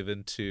concessions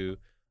given to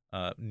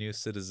new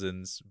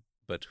citizens,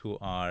 but who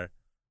are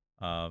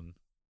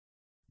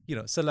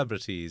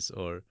celebrities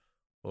or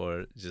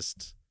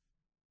just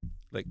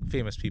like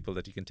famous people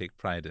that you can take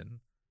pride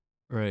in.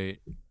 Right.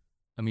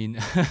 I mean,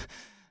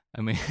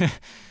 I mean,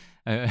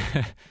 I,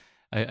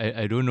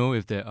 I don't know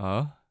if there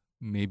are,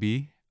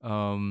 maybe.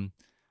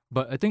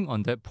 But I think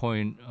on that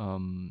point,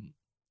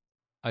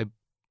 I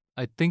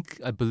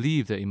I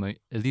believe that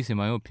at least in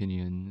my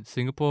opinion,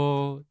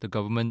 Singapore, the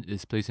government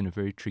is placed in a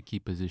very tricky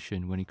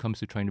position when it comes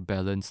to trying to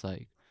balance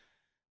like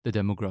the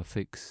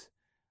demographics,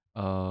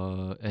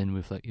 and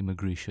with like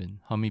immigration.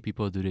 How many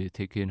people do they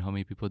take in? How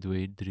many people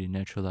do they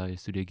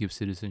naturalize? Do they give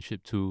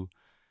citizenship to?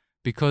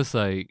 Because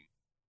like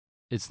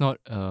it's not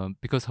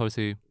because how to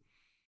say,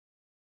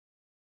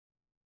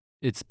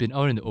 it's been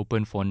out in the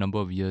open for a number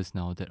of years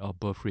now that our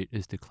birth rate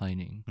is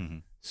declining. Mm-hmm.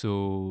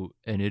 So,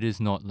 and it is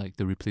not like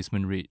the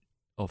replacement rate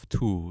of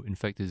 2. In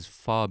fact, it's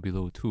far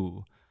below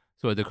 2.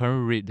 So at the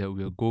current rate that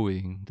we are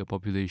going, the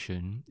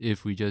population,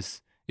 if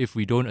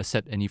we don't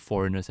accept any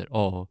foreigners at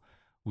all,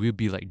 we'll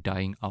be like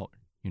dying out.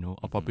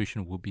 Our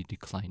population will be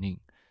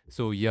declining.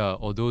 So yeah,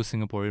 although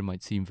Singaporean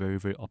might seem very,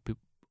 very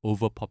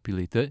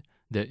overpopulated,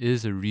 there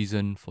is a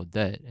reason for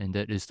that, and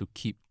that is to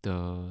keep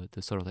the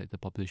sort of like the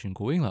population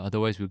going.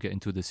 Otherwise, we'll get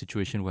into the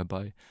situation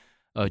whereby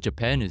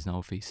Japan is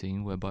now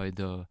facing, whereby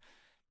the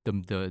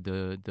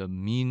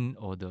mean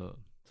or the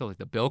sort of like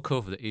the bell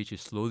curve of the age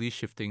is slowly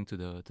shifting to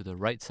the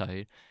right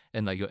side,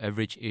 and like your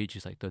average age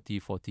is like 30,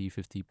 40,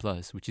 50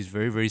 plus, which is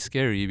very, very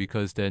scary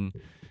because then,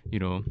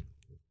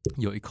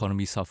 your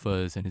economy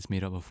suffers and it's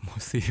made up of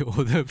mostly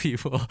older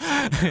people.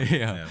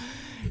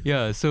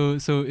 Yeah. So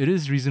it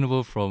is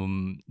reasonable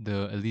from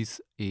at least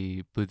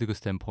a political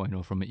standpoint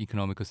or from an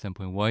economical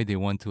standpoint why they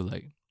want to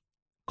like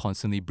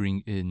constantly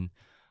bring in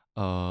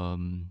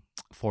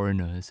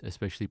foreigners,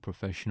 especially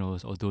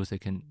professionals or those that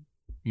can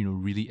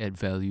really add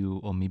value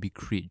or maybe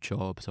create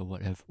jobs or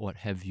what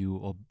have you,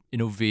 or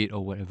innovate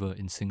or whatever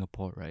in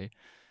Singapore, right?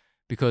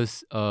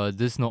 Because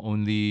this not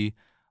only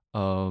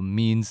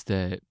means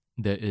that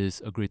there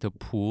is a greater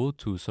pool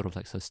to sort of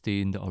like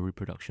sustain our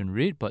reproduction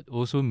rate, but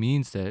also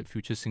means that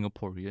future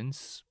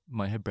Singaporeans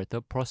might have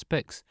better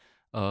prospects,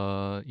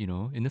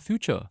 in the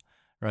future,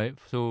 right?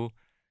 So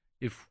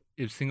if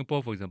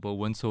Singapore, for example,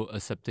 weren't so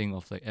accepting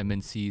of like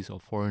MNCs or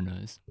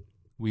foreigners,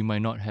 we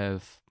might not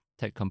have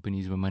tech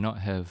companies. We might not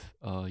have,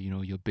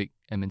 your big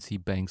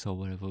MNC banks or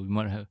whatever. We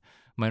might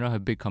not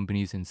have big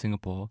companies in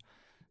Singapore.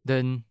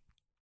 Then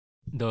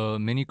the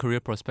many career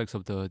prospects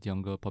of the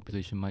younger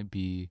population might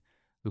be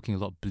looking a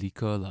lot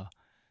bleaker lah.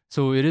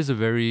 So it is a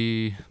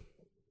very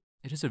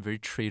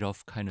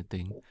trade-off kind of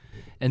thing.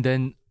 And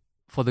then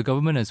for the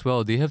government as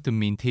well, they have to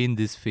maintain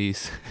this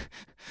phase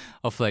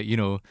of like,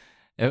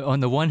 On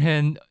the one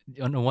hand,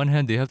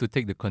 they have to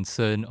take the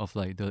concern of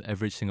like the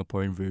average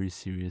Singaporean very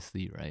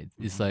seriously, right?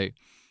 It's like,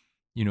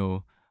 you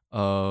know,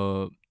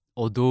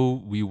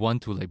 although we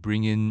want to like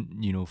bring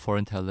in,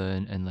 foreign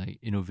talent and like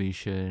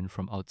innovation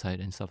from outside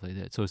and stuff like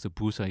that, so as to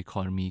boost our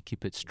economy,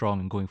 keep it strong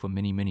and going for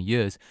many, many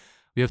years,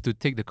 we have to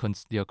take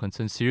their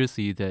concern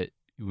seriously that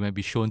we might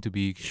be shown to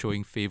be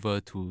showing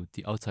favor to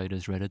the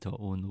outsiders rather than our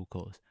own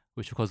locals,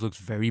 which of course looks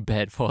very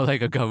bad for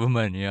like a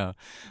government, yeah.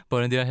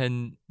 But on the other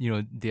hand,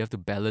 they have to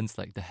balance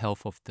like the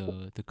health of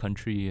the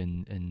country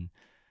and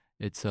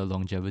its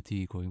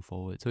longevity going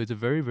forward. So it's a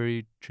very,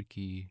 very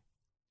tricky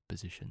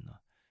position.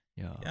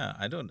 Yeah. Yeah,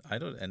 I don't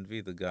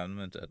envy the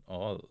government at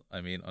all.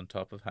 I mean, on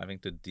top of having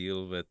to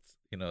deal with,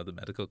 the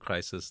medical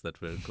crisis that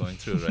we're going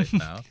through right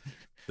now,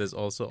 there's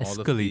also all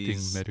of these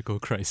escalating medical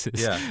crisis.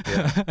 Yeah,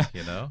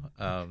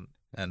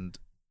 and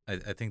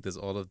I think there's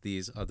all of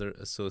these other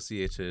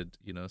associated,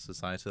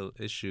 societal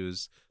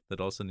issues that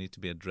also need to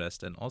be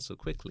addressed, and also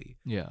quickly.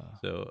 Yeah.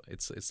 So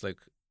it's like,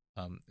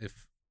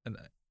 if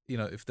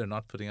they're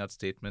not putting out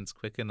statements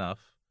quick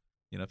enough,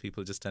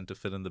 people just tend to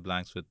fill in the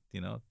blanks with,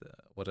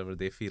 whatever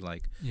they feel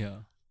like.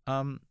 Yeah.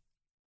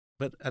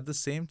 But at the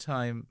same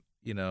time,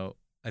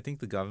 I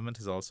think the government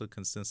has also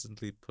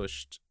consistently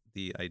pushed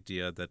the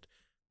idea that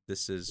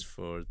this is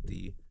for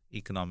the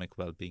economic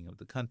well-being of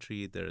the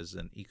country. There is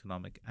an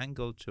economic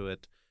angle to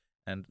it.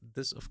 And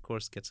this, of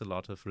course, gets a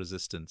lot of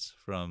resistance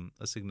from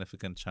a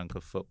significant chunk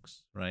of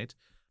folks, right?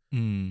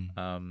 In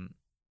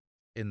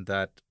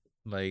that,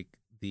 like,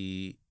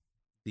 the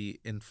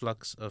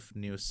influx of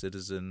new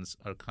citizens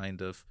are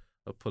kind of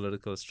a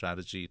political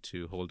strategy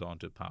to hold on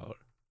to power.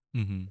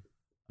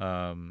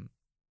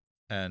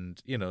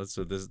 And,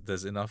 so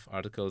there's enough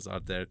articles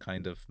out there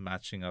kind of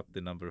matching up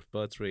the number of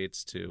birth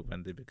rates to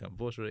when they become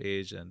voter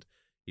age. And,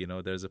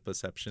 there's a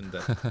perception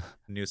that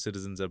new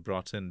citizens are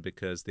brought in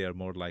because they are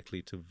more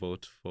likely to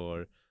vote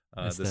for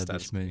the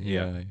establishment.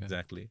 Yeah,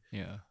 exactly.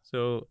 Yeah.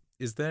 So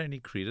is there any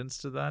credence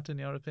to that, in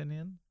your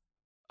opinion?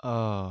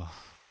 I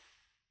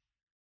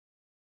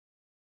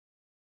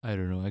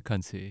don't know. I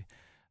can't say.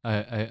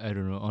 I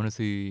don't know.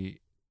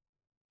 Honestly,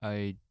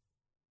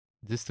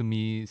 this to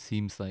me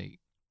seems like,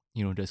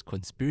 there's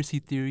conspiracy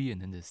theory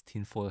and then there's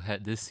tinfoil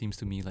hat. This seems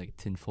to me like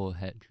tinfoil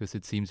hat because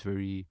it seems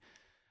very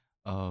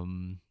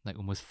like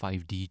almost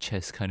 5D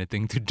chess kind of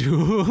thing to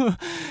do.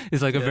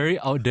 It's like a very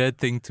out there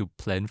thing to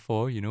plan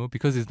for,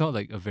 because it's not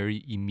like a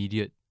very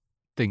immediate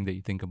thing that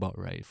you think about,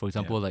 right? For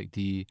example, like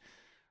the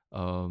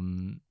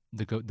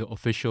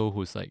official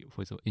who's like,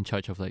 for example, in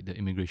charge of like the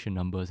immigration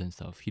numbers and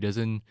stuff, he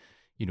doesn't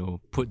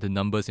put the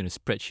numbers in a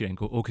spreadsheet and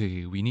go,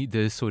 okay, we need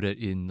this so that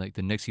in like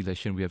the next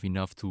election we have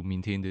enough to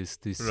maintain this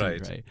seat,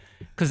 right?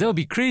 Because that would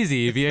be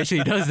crazy if he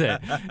actually does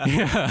that.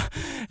 Yeah,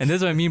 and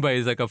that's what I mean by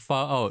it's like a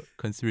far out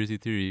conspiracy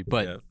theory.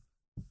 But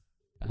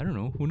I don't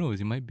know, who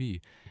knows? It might be.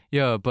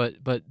 Yeah,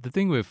 but the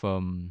thing with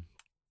I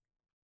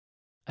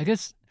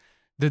guess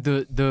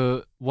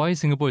the why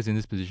Singapore is in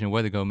this position,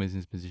 why the government is in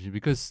this position,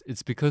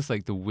 because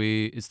like the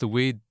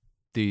way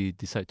they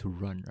decide to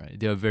run, right?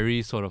 They are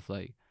very sort of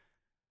like,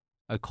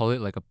 I call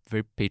it like a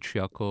very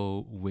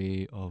patriarchal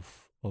way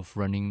of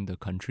running the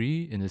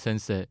country, in the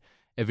sense that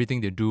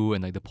everything they do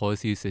and like the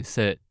policies they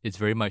set, it's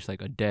very much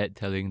like a dad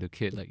telling the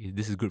kid like,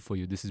 this is good for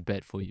you, this is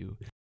bad for you.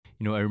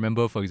 I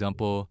remember, for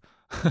example,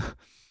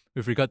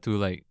 with regard to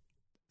like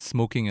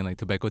smoking and like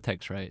tobacco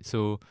tax, right?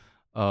 So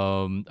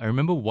I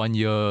remember one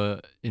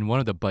year in one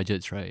of the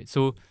budgets, right?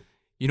 So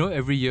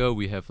every year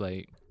we have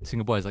like,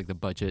 Singapore has like the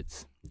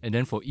budgets, and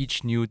then for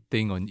each new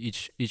thing on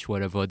each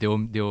whatever, they'll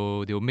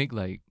make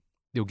like,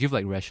 they'll give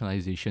like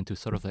rationalization to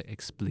sort of like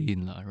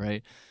explain,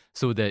 right?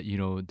 So that,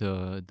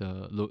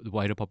 the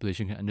wider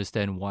population can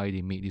understand why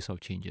they made these sort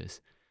of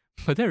changes.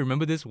 But then I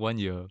remember this one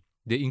year,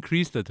 they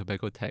increased the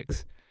tobacco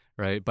tax,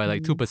 right, by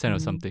like 2% or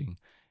something.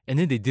 And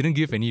then they didn't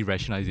give any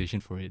rationalization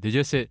for it. They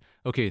just said,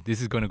 okay,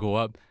 this is going to go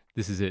up,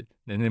 this is it.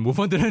 And then move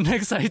on to the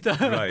next item.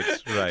 Right.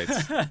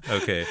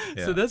 Okay.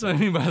 Yeah. So that's what I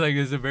mean by like,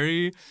 it's a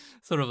very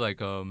sort of like,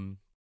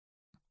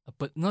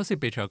 but not say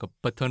patriarchal,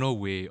 paternal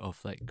way of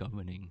like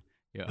governing.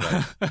 Yeah,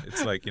 right.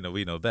 It's like,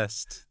 we know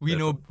best. We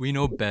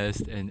know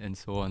best, and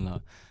so on, lah.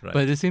 Right.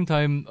 But at the same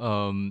time,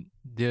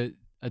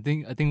 I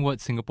think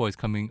what Singapore is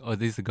coming, or at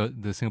least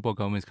the Singapore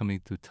government is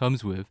coming to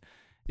terms with,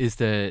 is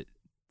that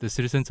the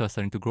citizens are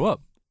starting to grow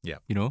up. Yeah.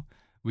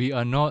 We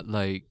are not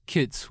like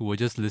kids who will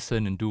just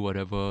listen and do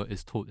whatever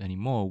is told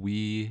anymore.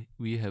 We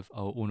have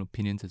our own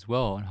opinions as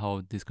well on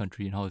how this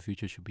country and how the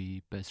future should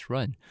be best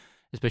run,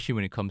 especially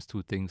when it comes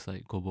to things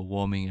like global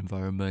warming,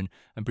 environment.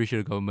 I'm pretty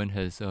sure the government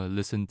has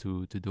listened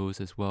to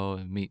those as well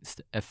and made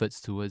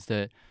efforts towards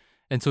that.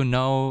 And so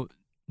now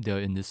they're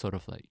in this sort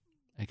of like,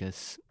 I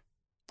guess,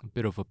 a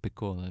bit of a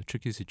pickle, a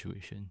tricky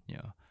situation.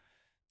 Yeah.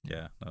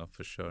 Yeah, no,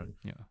 for sure.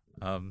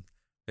 Yeah.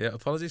 Yeah,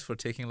 apologies for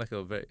taking like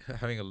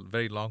having a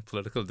very long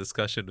political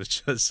discussion,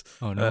 which was...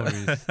 Oh, no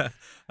worries.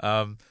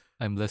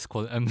 I'm less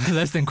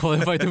than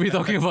qualified to be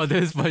talking about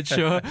this, but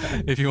sure,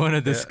 if you want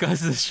to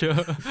discuss this, sure.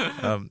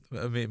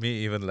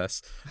 Me even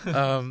less.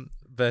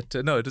 But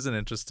no, it is an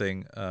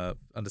interesting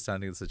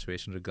understanding of the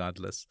situation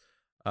regardless.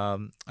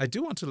 I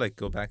do want to like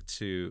go back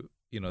to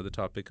the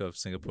topic of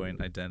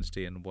Singaporean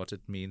identity and what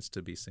it means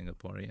to be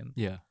Singaporean.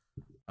 Yeah.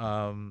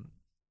 Um,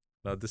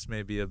 Now this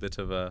may be a bit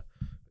of a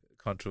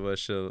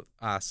controversial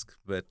ask,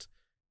 but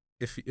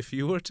if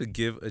you were to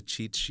give a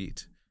cheat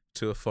sheet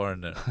to a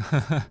foreigner,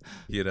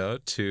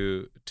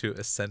 to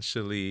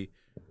essentially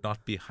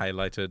not be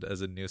highlighted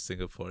as a new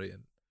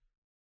Singaporean,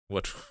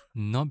 what?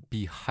 Not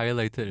be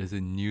highlighted as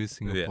a new Yeah.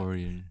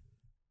 Singaporean.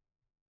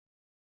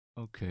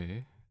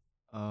 Okay.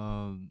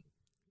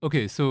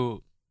 Okay,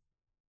 so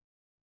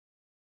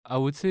I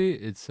would say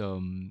it's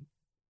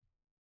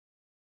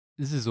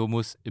this is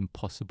almost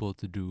impossible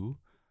to do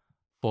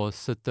for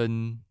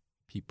certain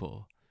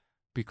people,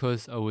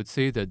 because I would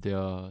say that there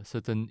are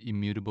certain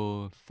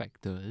immutable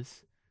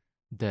factors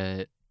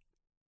that,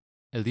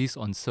 at least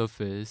on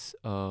surface,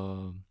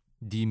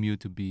 deem you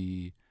to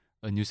be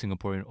a new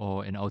Singaporean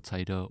or an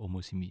outsider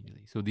almost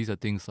immediately. So these are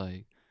things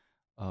like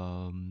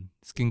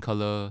skin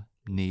color,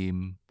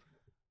 name,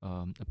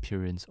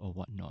 appearance, or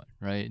whatnot,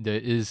 right? There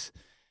is,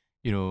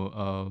 there's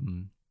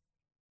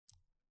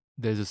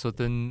a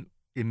certain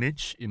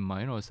image in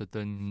mind, or a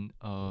certain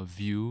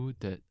view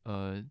that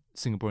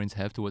Singaporeans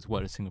have towards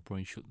what a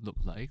Singaporean should look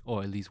like,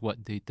 or at least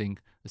what they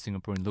think a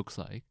Singaporean looks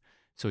like.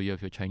 So you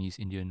have your Chinese,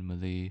 Indian,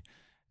 Malay,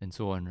 and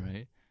so on,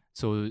 right?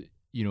 So,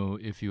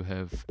 if you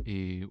have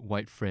a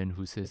white friend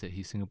who says that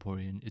he's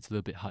Singaporean, it's a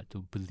little bit hard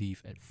to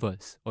believe at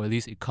first, or at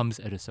least it comes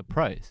at a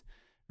surprise,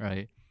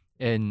 right?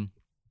 And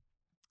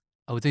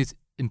I would say it's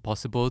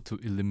impossible to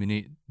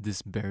eliminate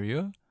this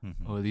barrier,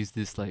 or at least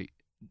this like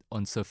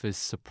on surface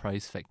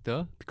surprise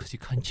factor, because you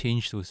can't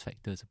change those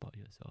factors about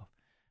yourself.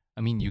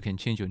 I mean, you can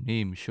change your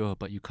name, sure,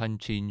 but you can't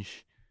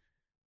change,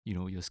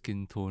 your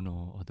skin tone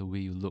or the way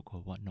you look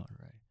or whatnot,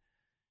 right?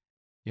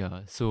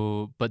 Yeah.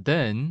 So, but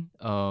then,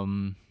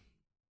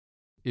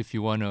 if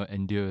you wanna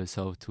endear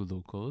yourself to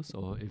locals,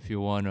 or if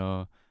you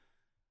wanna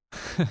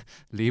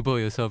label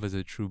yourself as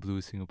a true blue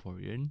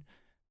Singaporean,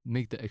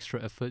 make the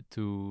extra effort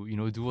to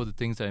do all the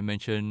things that I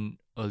mentioned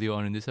earlier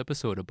on in this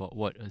episode about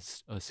what a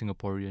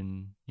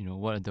Singaporean,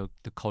 what are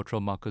the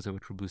cultural markers of a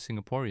true blue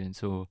Singaporean.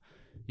 So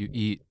you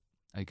eat,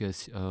 I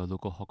guess,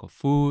 local hawker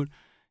food,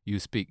 you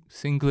speak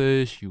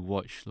Singlish, you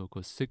watch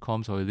local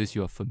sitcoms, or at least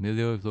you are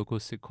familiar with local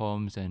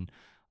sitcoms and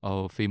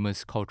our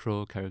famous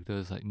cultural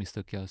characters like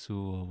Mr. Kiasu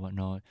or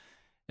whatnot.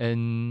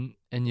 And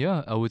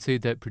yeah, I would say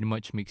that pretty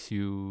much makes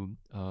you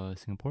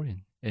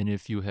Singaporean. And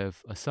if you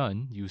have a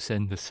son, you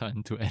send the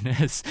son to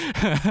NS.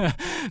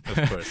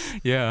 Of course.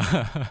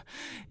 Yeah,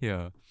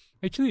 yeah.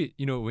 Actually,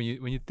 when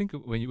you think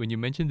when you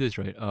mention this,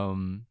 right?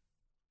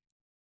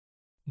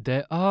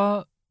 There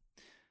are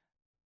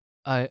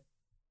I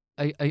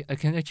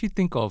can actually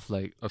think of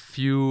like a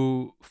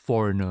few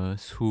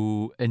foreigners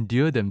who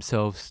endear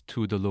themselves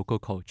to the local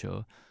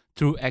culture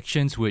through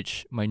actions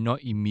which might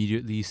not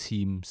immediately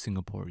seem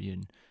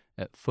Singaporean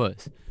at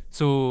first.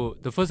 So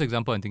the first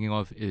example I'm thinking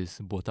of is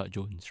Botak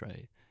Jones,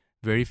 right?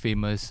 Very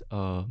famous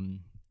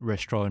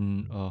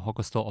restaurant,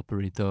 hawker store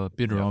operator,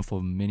 been around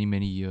for many,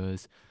 many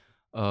years.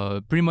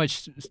 Pretty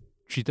much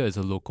treated as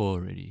a local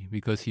already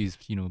because he's,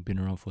 been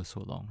around for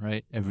so long,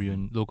 right?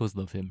 Everyone, locals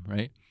love him,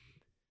 right?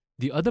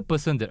 The other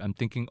person that I'm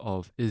thinking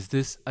of is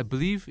this, I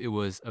believe it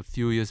was a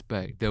few years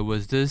back. There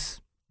was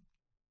this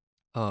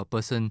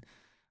person,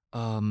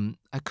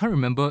 I can't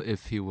remember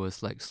if he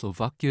was like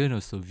Slovakian or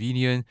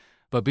Slovenian,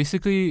 but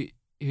basically,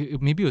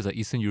 maybe it was like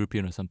Eastern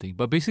European or something.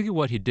 But basically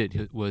what he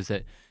did was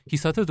that he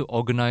started to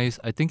organize,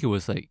 I think it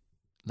was like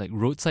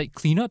roadside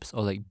cleanups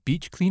or like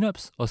beach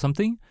cleanups or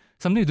something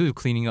to do with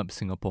cleaning up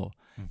Singapore.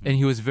 And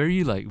he was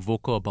very like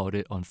vocal about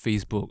it on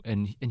Facebook,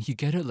 and he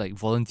gathered like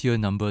volunteer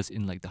numbers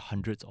in like the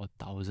hundreds or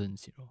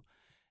thousands,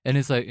 And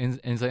it's like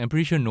I'm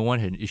pretty sure no one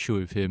had an issue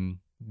with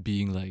him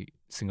being like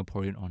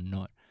Singaporean or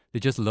not.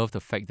 They just loved the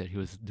fact that he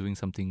was doing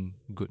something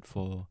good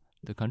for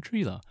the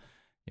country, lah.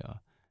 Yeah.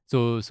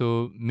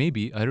 So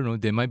maybe, I don't know,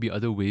 there might be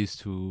other ways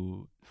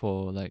for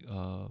like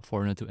a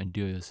foreigner to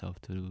endear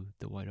yourself to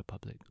the wider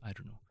public. I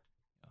don't know.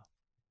 Yeah.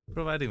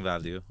 Providing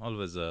value,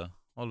 always a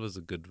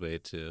good way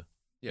to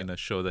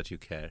show that you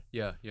care.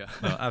 Yeah.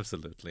 No,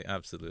 absolutely.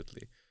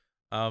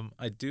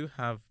 I do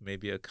have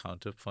maybe a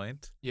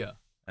counterpoint. Yeah.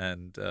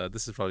 And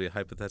this is probably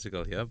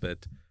hypothetical here,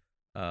 but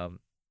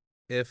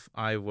if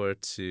I were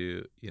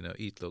to,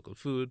 eat local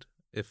food,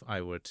 if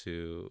I were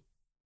to,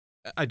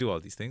 I do all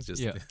these things,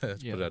 just to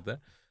put it out there.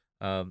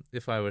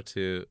 If I were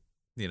to,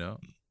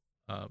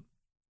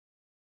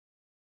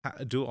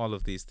 do all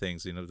of these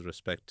things, with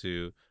respect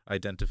to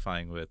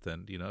identifying with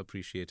and,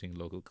 appreciating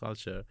local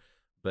culture,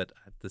 but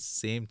at the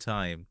same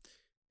time,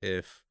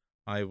 if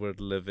I were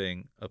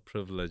living a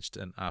privileged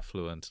and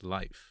affluent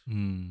life,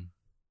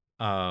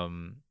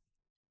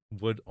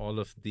 would all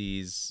of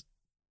these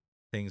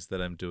things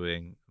that I'm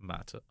doing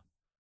matter?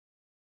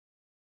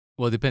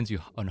 Well, it depends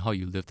on how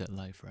you live that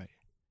life, right?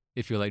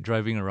 If you're like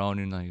driving around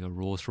in like a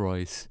Rolls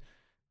Royce,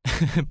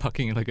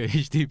 parking in like a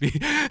HDB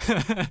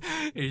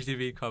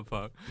car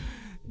park,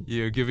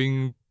 you're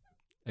giving,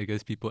 I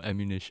guess, people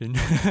ammunition.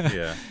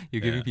 Yeah.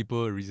 You're giving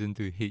people a reason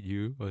to hate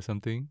you or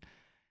something.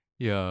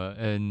 Yeah,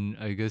 and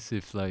I guess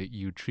if like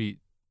you treat,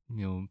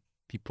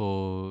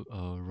 people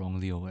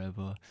wrongly or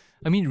whatever.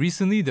 I mean,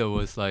 recently there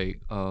was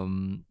like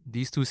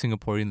these two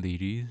Singaporean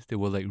ladies. They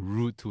were like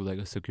rude to like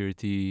a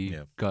security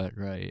Yeah. guard,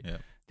 right? Yeah.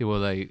 They were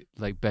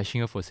like bashing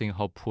her for saying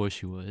how poor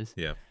she was.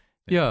 Yeah.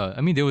 Yeah,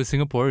 I mean they were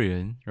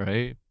Singaporean,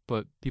 right?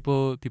 But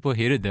people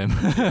hated them.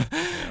 Yeah.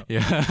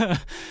 Yeah.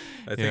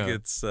 I think Yeah.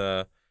 it's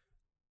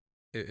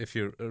if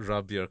you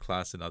rub your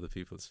class in other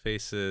people's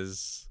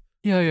faces,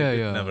 Yeah,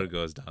 it never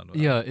goes down well.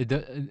 Yeah,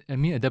 I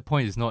mean at that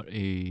point it's not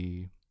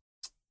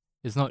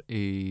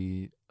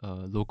a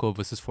local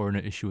versus foreigner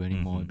issue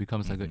anymore. Mhm, It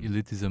becomes like an mhm.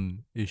 elitism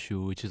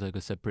issue, which is like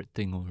a separate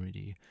thing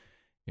already.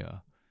 Yeah.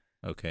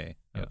 Okay.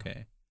 Yeah.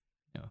 Okay.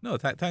 Yeah. No,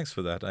 thanks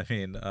for that. I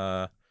mean,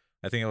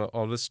 I think I've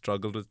always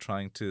struggled with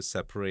trying to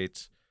separate,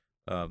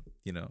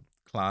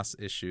 class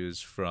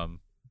issues from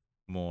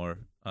more,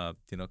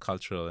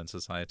 cultural and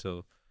societal,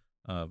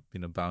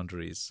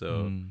 boundaries. So,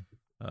 Mm.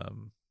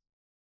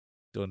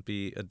 don't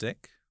be a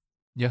dick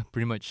Yeah,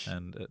 pretty much.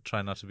 and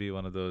try not to be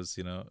one of those,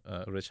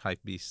 rich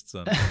hype beasts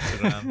on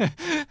Instagram.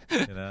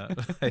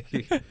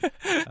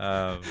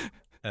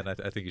 And I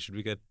think you should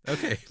be good.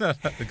 Okay,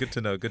 good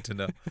to know. Good to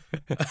know.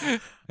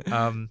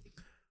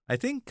 I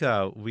think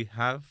we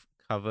have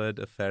covered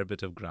a fair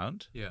bit of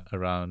ground Yeah.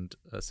 around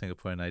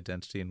Singaporean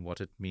identity and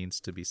what it means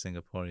to be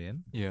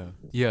Singaporean. Yeah.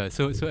 Yeah.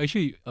 So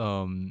actually,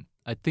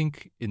 I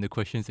think in the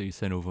questions that you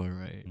sent over,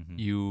 right, Mhm.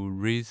 you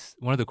raised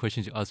one of the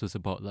questions you asked was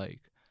about like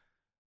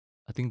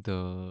I think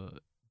the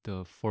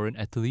foreign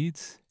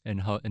athletes and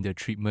their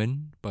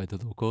treatment by the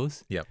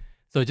locals. Yep.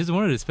 So I just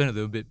wanted to spend a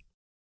little bit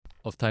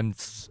of time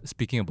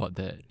speaking about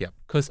that. Yep.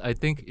 Because I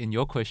think in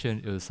your question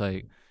it was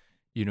like,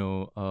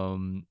 you're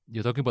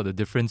talking about the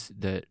difference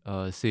that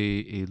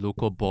say a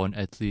local born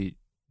athlete,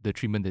 the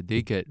treatment that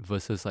they get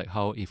versus like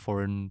how a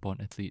foreign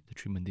born athlete, the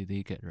treatment that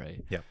they get,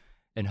 right? Yep.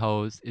 And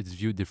how it's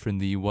viewed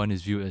differently. One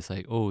is viewed as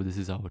like, oh, this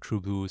is our true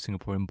blue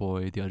Singaporean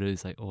boy. The other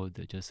is like, oh,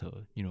 they're just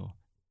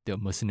they're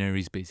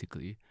mercenaries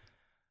basically.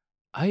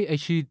 I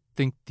actually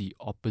think the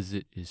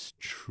opposite is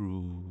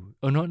true.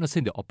 Or not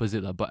saying the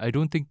opposite, but I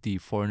don't think the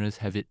foreigners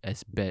have it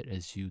as bad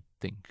as you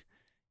think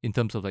in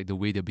terms of like the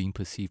way they're being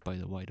perceived by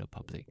the wider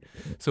public.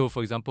 So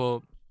for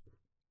example,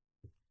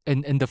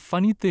 and the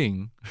funny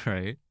thing,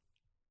 right,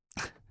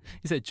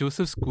 is that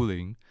Joseph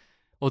Schooling,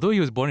 although he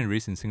was born and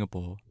raised in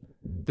Singapore,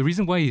 the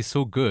reason why he's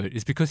so good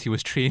is because he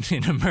was trained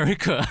in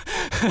America.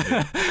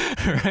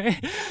 Right?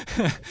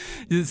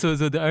 So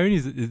the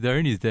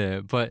irony is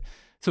there. But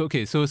so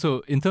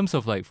in terms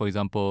of like, for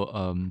example,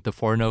 the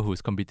foreigner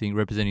who's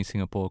representing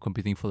Singapore,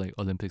 competing for like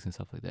Olympics and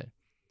stuff like that.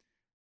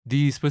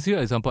 The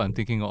specific example I'm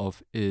thinking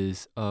of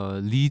is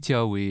Li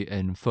Jiawei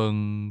and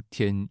Feng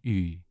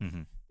Tianyu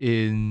Mhm.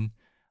 in,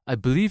 I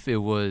believe it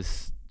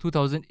was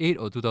 2008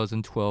 or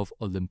 2012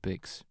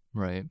 Olympics,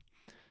 right?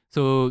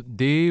 So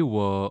they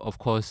were, of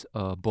course,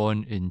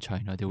 born in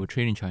China. They were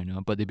trained in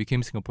China, but they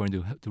became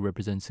Singaporean to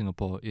represent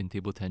Singapore in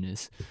table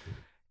tennis.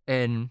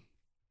 And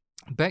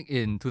back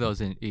in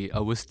 2008, I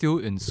was still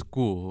in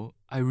school.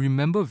 I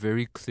remember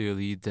very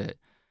clearly that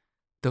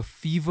the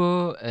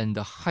fever and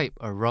the hype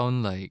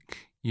around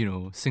like,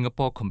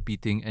 Singapore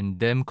competing and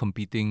them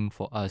competing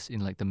for us in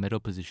like the medal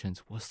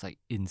positions was like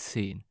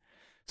insane.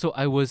 So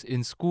I was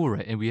in school,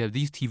 right, and we have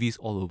these TVs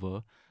all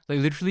over. Like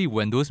literally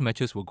when those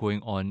matches were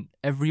going on,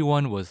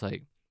 everyone was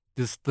like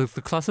the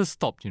classes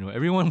stopped,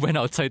 Everyone went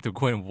outside to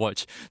go and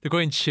watch, to go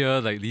and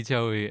cheer like Li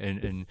Jiawei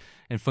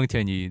and Feng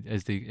Tianyi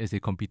as they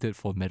competed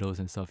for medals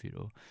and stuff,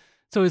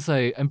 So it's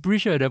like I'm pretty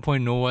sure at that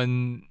point no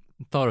one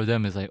thought of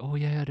them as like, oh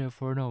yeah, they're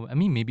foreigner. I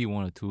mean maybe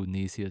one or two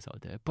naysayers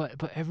out there.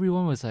 But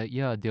everyone was like,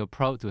 yeah, they're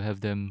proud to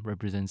have them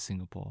represent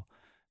Singapore.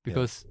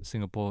 Because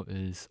Singapore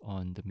is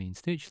on the main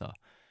stage.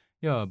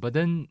 Yeah, but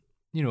then,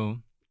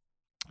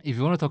 if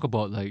you want to talk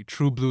about like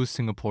true blue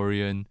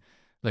Singaporean,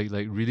 like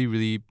really,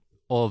 really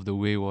all of the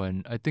way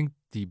one, I think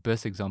the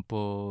best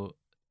example,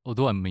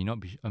 although I may not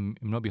be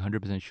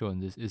 100% sure on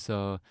this, is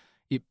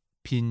Ip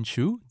Pin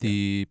Chu,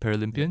 the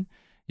Paralympian.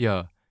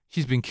 Yeah,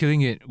 she's been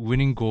killing it,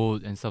 winning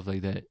gold and stuff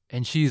like that,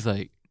 and she's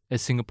like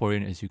as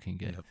Singaporean as you can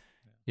get. Yep.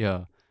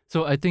 Yeah,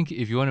 so I think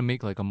if you want to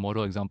make like a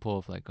model example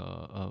of like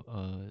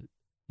a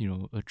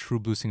true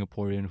blue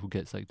Singaporean who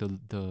gets like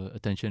the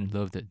attention and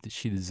love that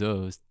she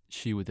deserves,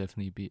 she would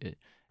definitely be it.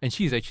 And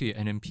she's actually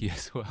an NMP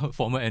as well,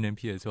 former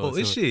NMP as well. Oh,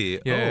 is she?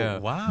 Yeah.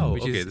 Wow.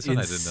 Which Okay, is this one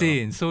insane. I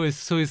didn't know.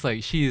 So it's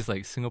like she is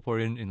like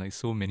Singaporean in like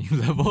so many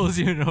levels,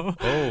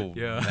 Oh,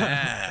 Yeah.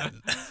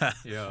 man.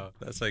 Yeah.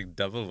 That's like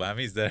double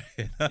whammies there.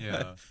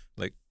 Yeah.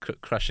 Like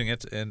crushing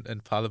it in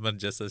Parliament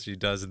just as she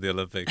does in the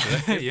Olympics.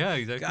 Right? Yeah,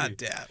 exactly. God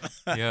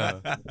damn. Yeah.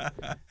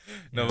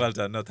 No, Yeah. well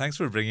done. No, thanks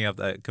for bringing up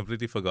that. I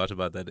completely forgot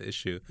about that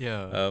issue.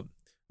 Yeah.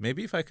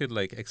 Maybe if I could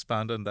like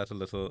expand on that a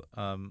little.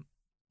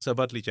 So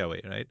about Li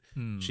Jiawei, right?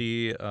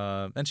 She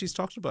and she's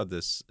talked about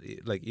this,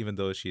 like even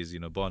though she's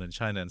born in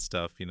China and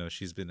stuff,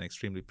 she's been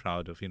extremely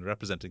proud of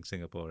representing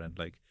Singapore, and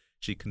like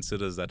she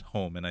considers that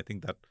home, and I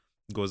think that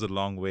goes a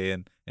long way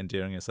in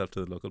endearing herself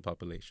to the local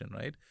population,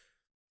 right?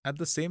 At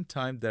the same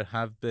time, there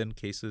have been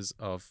cases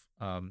of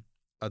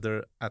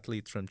other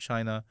athletes from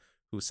China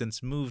who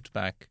since moved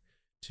back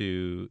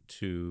to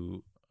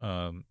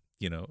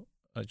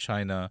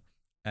China,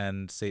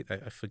 and say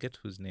I forget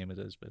whose name it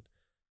is, but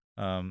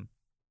um,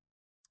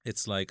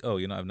 it's like, oh,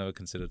 I've never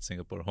considered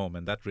Singapore home,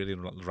 and that really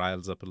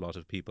riles up a lot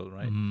of people,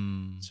 right?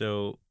 Mm.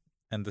 So,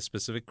 and the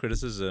specific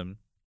criticism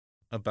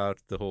about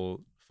the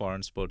whole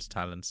foreign sports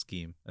talent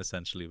scheme,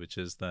 essentially, which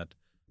is that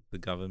the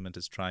government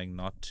is trying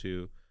not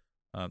to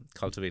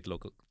cultivate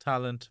local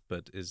talent,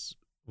 but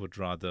would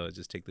rather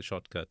just take the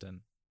shortcut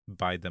and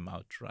buy them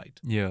outright.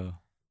 Yeah.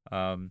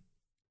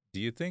 Do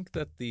you think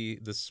that the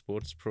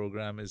sports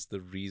program is the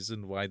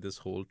reason why this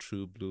whole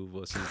True Blue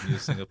versus New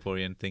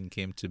Singaporean thing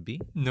came to be?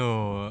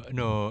 No,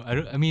 I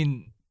don't. I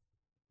mean,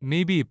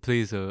 maybe it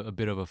plays a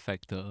bit of a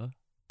factor,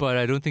 but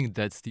I don't think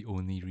that's the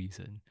only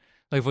reason.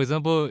 Like, for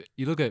example,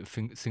 you look at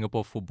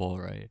Singapore football,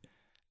 right?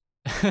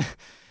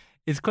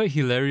 It's quite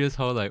hilarious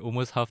how like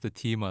almost half the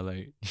team are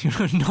like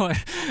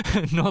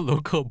not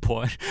local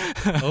born.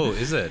 Oh,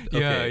 is it? Yeah,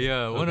 Okay.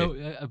 yeah.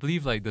 Okay. I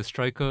believe like the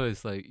striker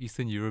is like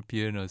Eastern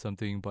European or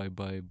something by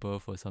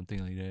birth or something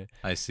like that.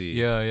 I see.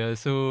 Yeah.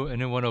 So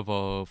and then one of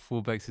our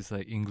fullbacks is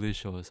like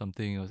English or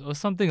something or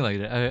something like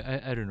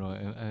that. I don't know.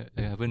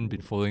 I haven't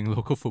been following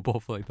local football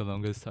for like the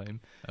longest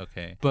time.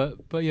 Okay.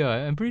 But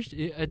yeah,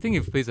 I think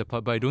it plays a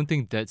part, but I don't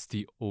think that's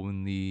the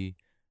only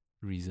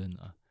reason.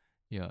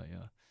 Yeah.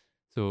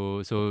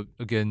 So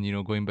again,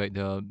 going back,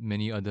 there are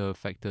many other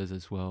factors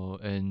as well,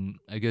 and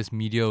I guess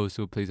media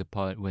also plays a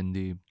part when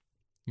they,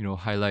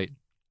 highlight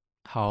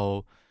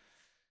how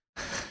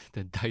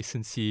the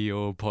Dyson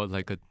CEO bought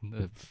like a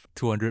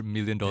 $200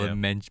 million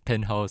Yeah.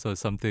 penthouse or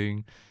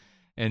something,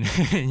 and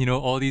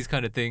all these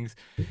kind of things.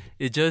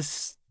 It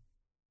just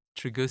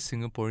triggers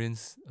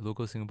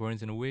local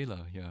Singaporeans in a way,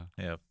 lah. Yeah.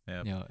 Yeah.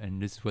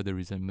 And this is where the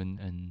resentment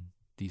and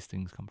these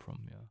things come from.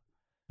 Yeah.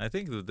 I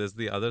think that there's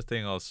the other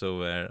thing also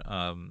where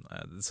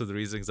so the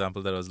recent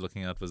example that I was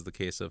looking at was the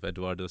case of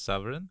Eduardo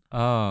Saverin.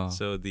 Ah.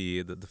 So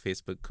the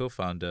Facebook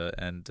co-founder,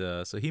 and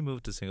so he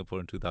moved to Singapore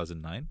in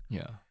 2009.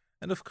 Yeah.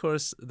 And of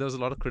course, there was a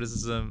lot of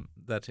criticism,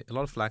 a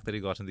lot of flack that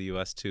he got in the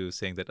US too,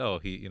 saying that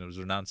he was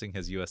renouncing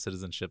his US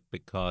citizenship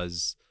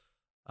because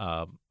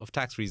of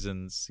tax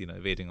reasons,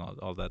 evading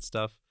all that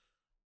stuff.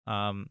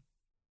 And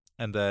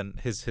then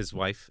his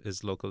wife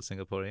is local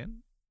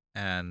Singaporean,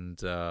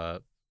 and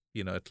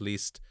at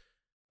least.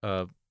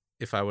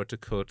 If I were to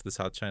quote the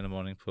South China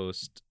Morning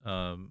Post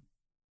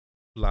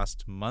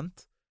last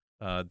month,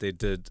 they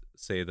did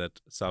say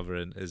that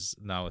Saverin is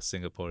now a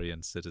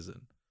Singaporean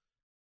citizen.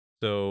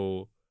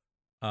 So,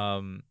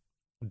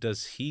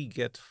 does he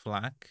get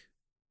flack,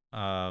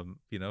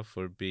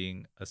 for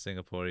being a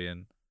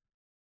Singaporean,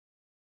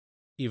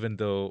 even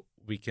though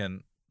we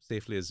can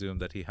safely assume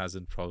that he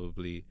hasn't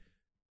probably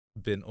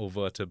been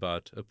overt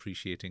about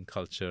appreciating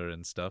culture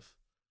and stuff?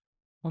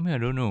 I mean, I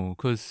don't know,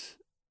 because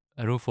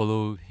I don't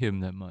follow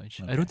him that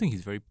much. Okay. I don't think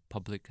he's very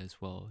public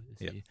as well.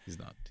 He's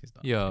not.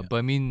 Yeah, but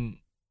I mean,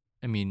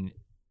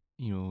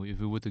 if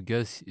we were to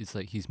guess, it's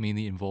like he's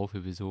mainly involved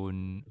with his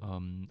own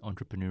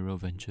entrepreneurial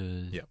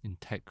ventures in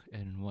tech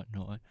and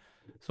whatnot.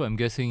 So I'm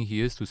guessing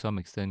he is to some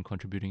extent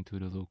contributing to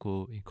the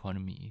local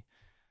economy.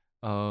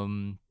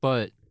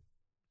 But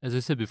as I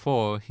said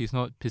before, he's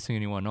not pissing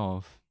anyone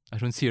off. I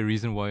don't see a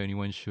reason why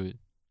anyone should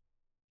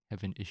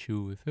have an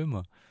issue with him.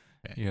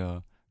 Okay. Yeah,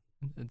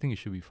 I think it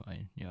should be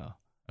fine. Yeah.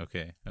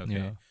 Okay.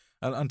 Yeah.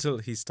 Until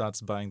he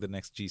starts buying the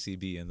next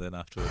GCB, and then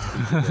afterwards,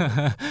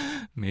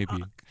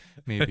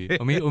 maybe,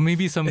 or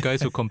maybe some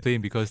guys will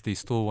complain because they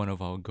stole one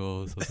of our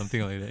girls or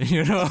something like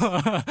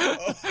that.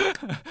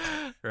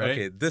 Right?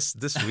 Okay, this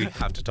we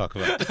have to talk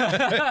about.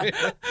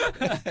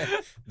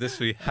 This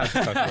we have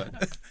to talk about.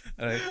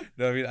 All right.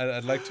 No, I mean,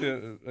 I'd like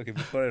to. Okay,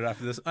 before I wrap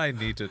this, I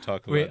need to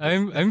talk about. Wait,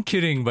 I'm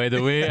kidding. By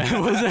the way,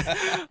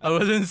 I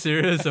wasn't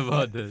serious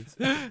about this.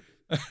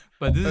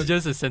 But this is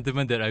just a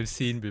sentiment that I've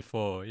seen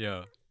before.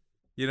 Yeah.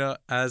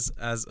 As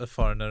a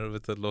foreigner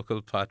with a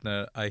local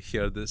partner, I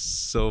hear this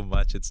so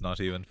much, it's not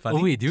even funny.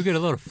 Oh wait, do you get a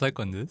lot of flack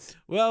on this?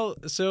 Well,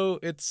 so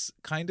it's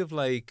kind of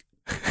like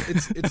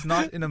it's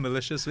not in a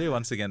malicious way.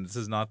 Once again, this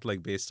is not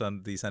like based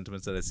on the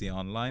sentiments that I see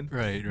online.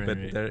 Right.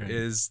 But there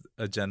is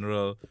a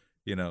general,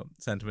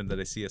 sentiment that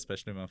I see,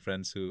 especially among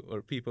friends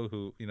or people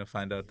who,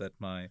 find out that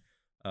my,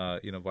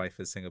 wife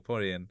is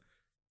Singaporean.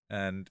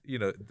 And,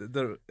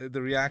 the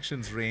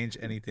reactions range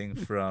anything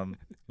from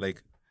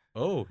like,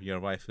 oh, your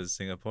wife is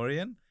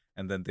Singaporean?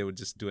 And then they would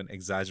just do an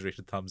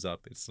exaggerated thumbs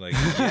up. It's like,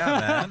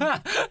 yeah,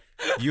 man,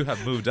 you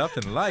have moved up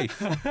in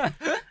life.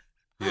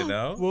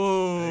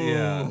 Whoa.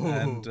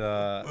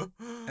 Yeah.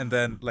 And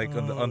then like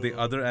on the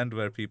other end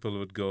where people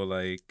would go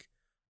like,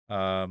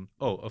 oh,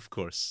 of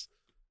course,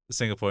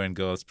 Singaporean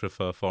girls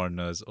prefer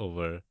foreigners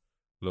over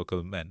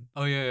local men.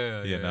 Oh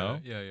yeah. Yeah.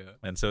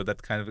 And so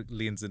that kind of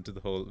leans into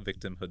the whole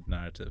victimhood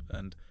narrative.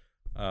 And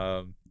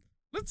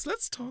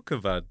let's talk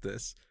about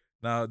this.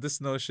 Now, this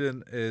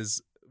notion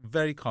is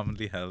very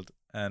commonly held,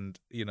 and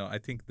I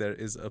think there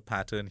is a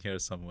pattern here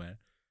somewhere,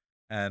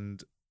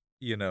 and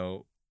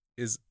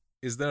is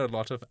is there a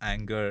lot of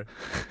anger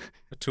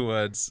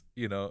towards,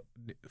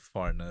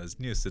 foreigners,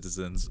 new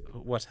citizens,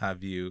 what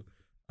have you,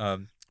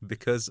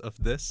 because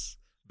of this?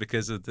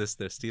 Because of this,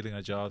 they're stealing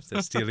our jobs,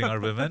 they're stealing our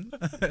women.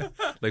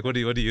 Like, what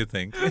do you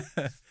think?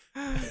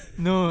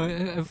 No,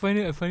 I find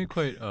it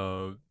quite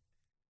a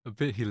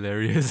bit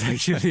hilarious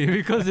actually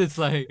because it's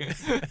like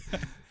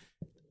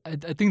I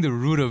think the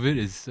root of it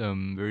is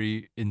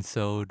very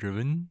incel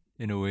driven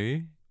in a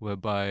way,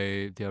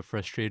 whereby they are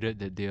frustrated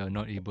that they are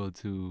not able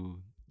to,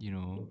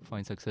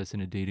 find success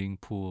in a dating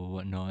pool or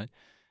whatnot.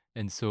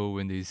 And so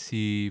when they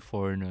see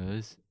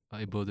foreigners are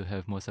able to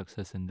have more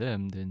success than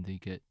them, then they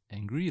get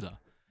angry lah.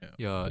 Yeah.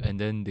 Yeah, and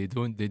then they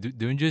don't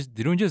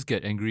just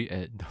get angry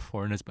at the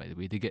foreigners, by the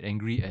way. They get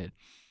angry at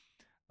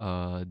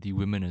the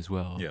women as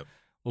well. Yeah.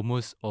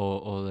 Almost,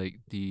 or like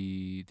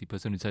the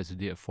person who decides to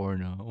date a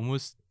foreigner.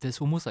 There's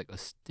almost like a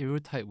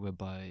stereotype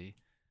whereby,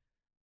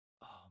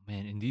 oh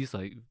man, in these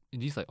like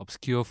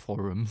obscure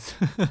forums,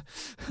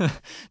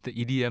 the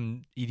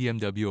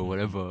EDMW or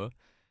whatever,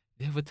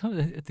 they have a term.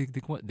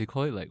 They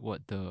call it like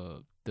what,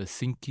 the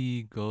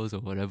sinky girls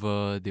or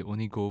whatever. They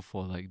only go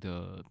for like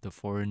the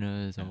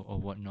foreigners or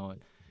whatnot.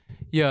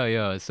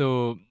 Yeah.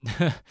 So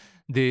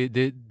they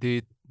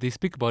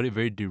speak about it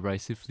very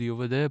derisively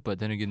over there, but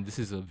then again, this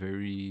is a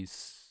very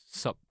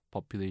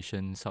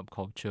subpopulation,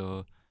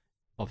 subculture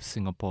of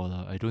Singapore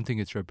lah. I don't think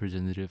it's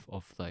representative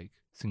of like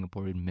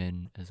Singaporean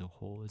men as a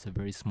whole. It's a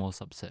very small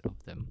subset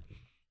of them.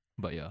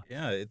 But yeah.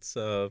 Yeah, it's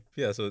so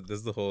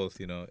there's the whole,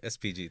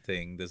 SPG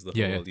thing, there's the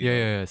Yeah, whole,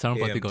 Sarang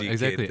Party God.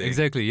 AMDK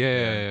Exactly.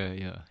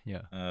 thing.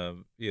 Yeah.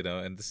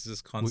 And this is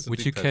just constantly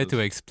Would you care to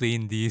peddled.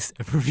 explain these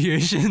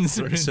abbreviations?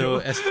 So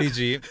Rindo?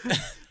 SPG.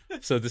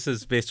 So this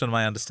is based on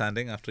my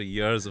understanding after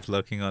years of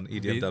lurking on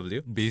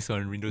EDMW. Based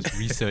on Rindo's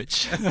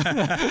research.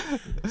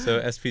 So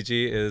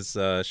SPG is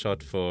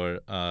short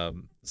for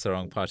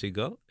Sarong Party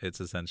Girl. It's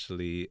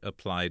essentially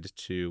applied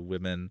to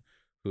women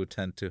who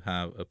tend to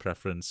have a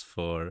preference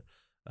for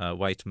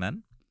white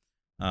men.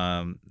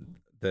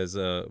 There's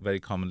a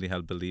very commonly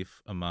held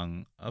belief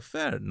among a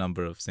fair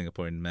number of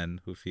Singaporean men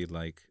who feel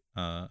like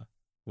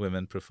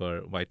women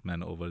prefer white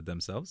men over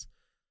themselves,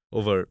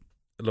 over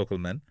local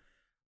men.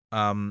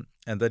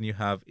 And then you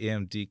have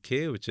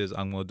AMDK, which is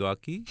Ang Mo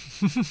Doaki,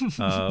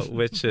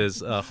 which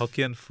is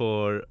Hokkien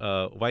for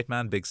white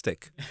man, big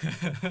stick.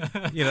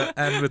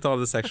 And with all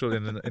the sexual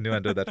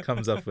innuendo that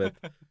comes up with.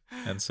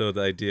 And so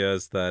the idea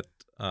is that,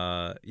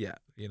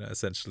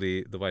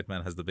 essentially the white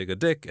man has the bigger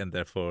dick and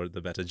therefore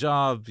the better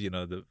job,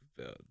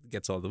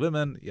 gets all the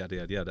women, yada,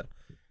 yada, yada.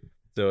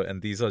 So,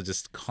 and these are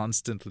just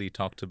constantly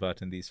talked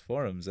about in these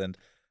forums. And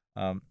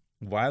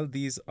while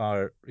these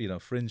are,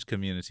 fringe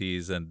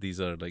communities and these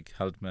are like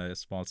held by a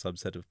small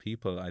subset of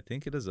people, I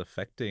think it is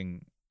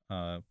affecting,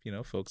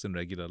 folks in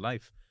regular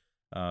life.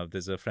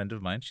 There's a friend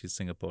of mine, she's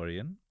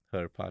Singaporean.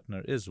 Her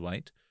partner is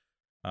white.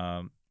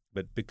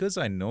 But because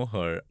I know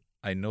her,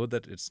 I know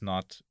that it's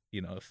not,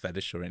 a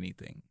fetish or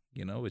anything,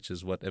 which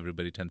is what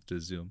everybody tends to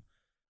assume.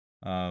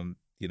 I've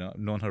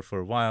known her for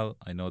a while.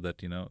 I know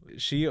that,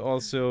 she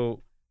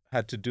also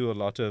had to do a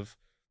lot of,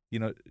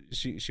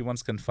 she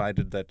once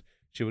confided that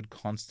she would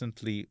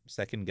constantly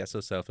second guess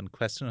herself and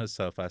question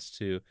herself as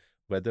to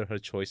whether her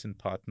choice in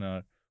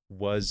partner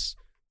was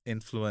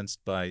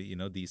influenced by,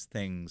 these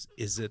things.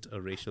 Is it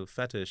a racial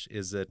fetish?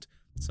 Is it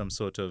some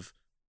sort of,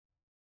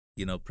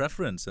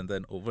 preference? And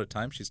then over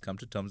time, she's come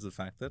to terms with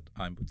the fact that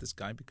I'm with this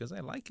guy because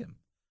I like him.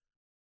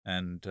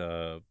 And,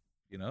 the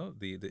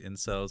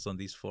incels on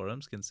these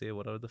forums can say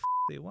whatever the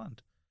they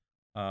want.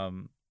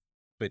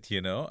 But,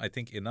 I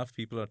think enough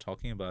people are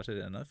talking about it,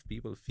 enough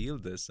people feel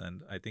this,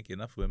 and I think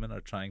enough women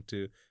are trying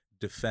to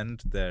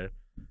defend their,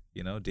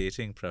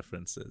 dating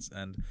preferences.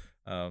 And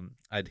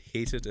I'd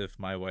hate it if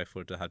my wife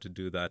were to have to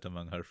do that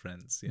among her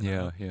friends.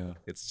 Yeah.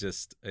 It's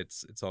just,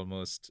 it's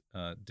almost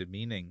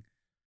demeaning.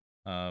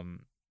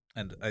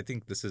 And I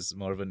think this is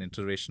more of an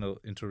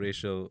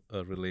interracial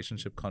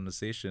relationship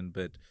conversation,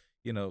 but,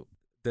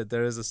 that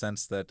there is a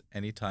sense that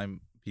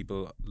anytime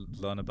people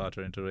learn about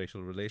our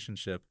interracial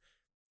relationship,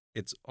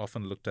 it's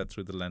often looked at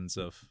through the lens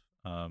of,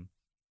 a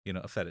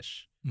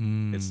fetish.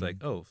 It's like,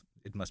 oh,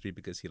 it must be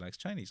because he likes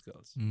Chinese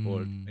girls.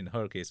 Or in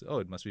her case, oh,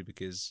 it must be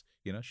because,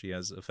 she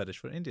has a fetish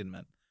for Indian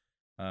men.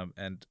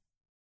 And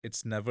they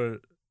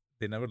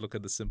never look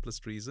at the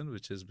simplest reason,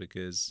 which is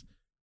because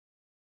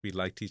we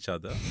liked each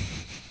other.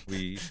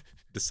 We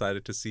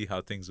decided to see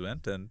how things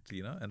went and,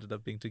 ended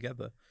up being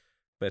together.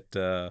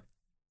 But,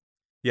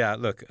 yeah,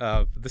 look,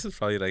 this is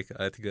probably like,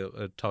 I think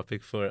a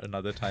topic for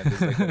another time.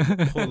 There's like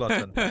a whole lot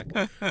to unpack.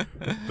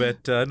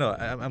 But no,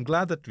 I'm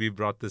glad that we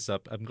brought this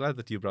up. I'm glad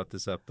that you brought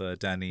this up,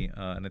 Danny.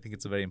 And I think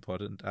it's a very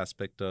important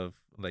aspect of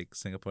like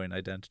Singaporean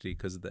identity,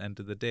 because at the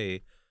end of the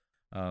day,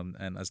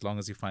 and as long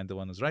as you find the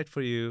one who's right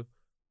for you,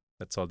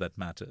 that's all that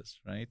matters,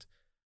 right?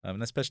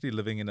 And especially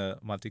living in a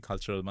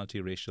multicultural,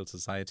 multiracial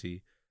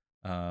society,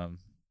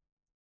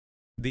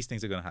 these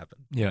things are going to happen,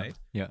 right?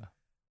 Yeah.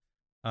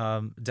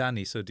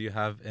 Danny, so do you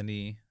have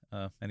any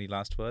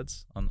last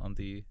words on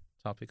the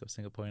topic of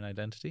Singaporean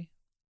identity?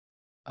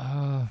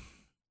 I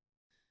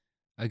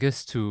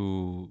guess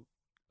to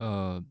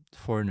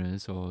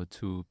foreigners or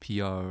to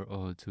PR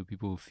or to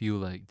people who feel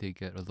like they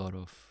get a lot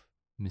of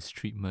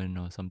mistreatment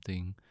or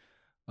something,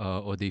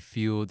 or they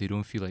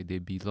don't feel like they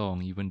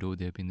belong even though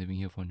they've been living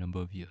here for a number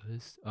of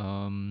years.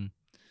 I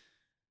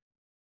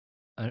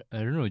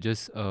don't know,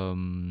 just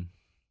try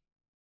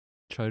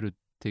to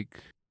take.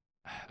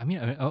 I mean,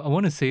 I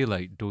want to say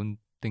like don't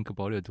think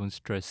about it, don't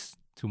stress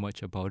too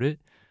much about it.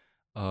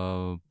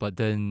 But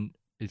then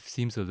it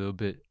seems a little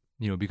bit,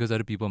 because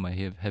other people might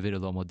have it a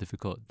lot more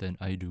difficult than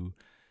I do,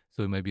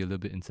 so it might be a little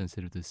bit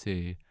insensitive to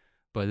say.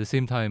 But at the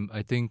same time,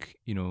 I think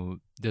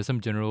there's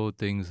some general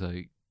things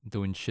like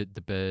don't shit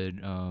the bed,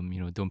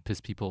 don't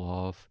piss people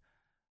off.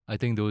 I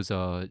think those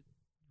are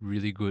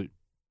really good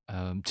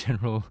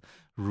general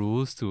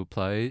rules to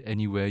apply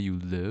anywhere you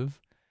live.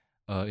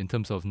 In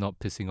terms of not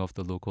pissing off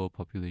the local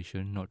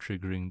population, not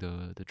triggering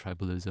the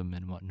tribalism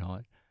and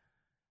whatnot.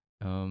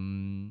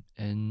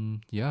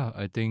 And yeah,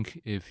 I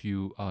think if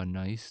you are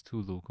nice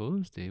to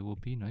locals, they will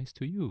be nice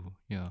to you.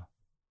 Yeah,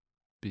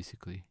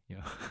 basically,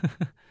 yeah.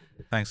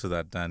 Thanks for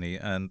that, Danny.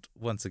 And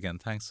once again,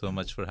 thanks so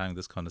much for having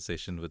this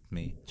conversation with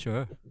me.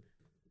 Sure.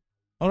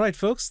 All right,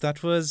 folks,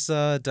 that was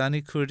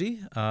Danny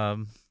Kurdi.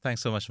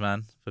 Thanks so much,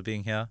 man, for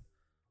being here.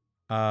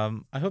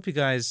 I hope you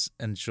guys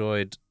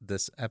enjoyed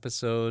this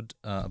episode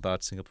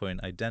about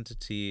Singaporean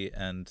identity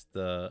and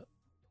the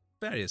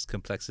various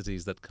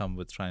complexities that come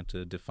with trying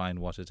to define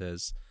what it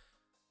is.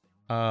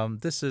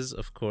 This is,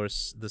 of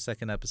course, the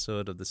second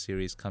episode of the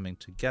series Coming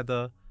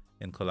Together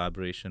in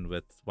collaboration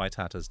with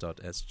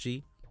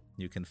whitehatters.sg.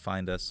 You can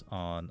find us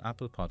on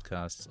Apple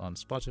Podcasts, on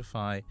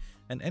Spotify,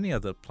 and any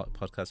other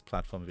podcast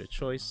platform of your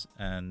choice.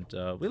 And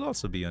we'll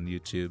also be on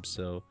YouTube,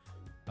 so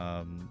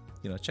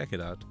check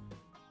it out.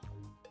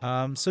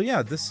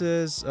 This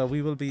is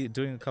we will be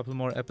doing a couple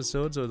more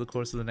episodes over the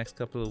course of the next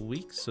couple of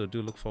weeks, so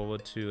do look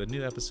forward to a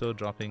new episode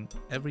dropping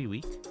every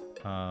week,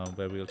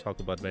 where we'll talk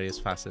about various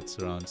facets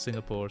around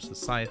Singapore,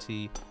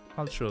 society,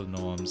 cultural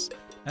norms,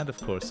 and of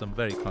course some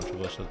very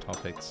controversial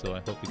topics. So I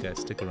hope you guys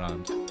stick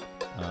around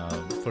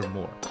for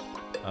more.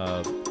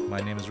 My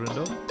name is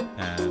Rindo,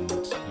 and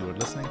you are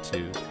listening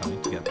to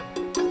Coming Together.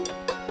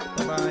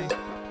 Bye bye.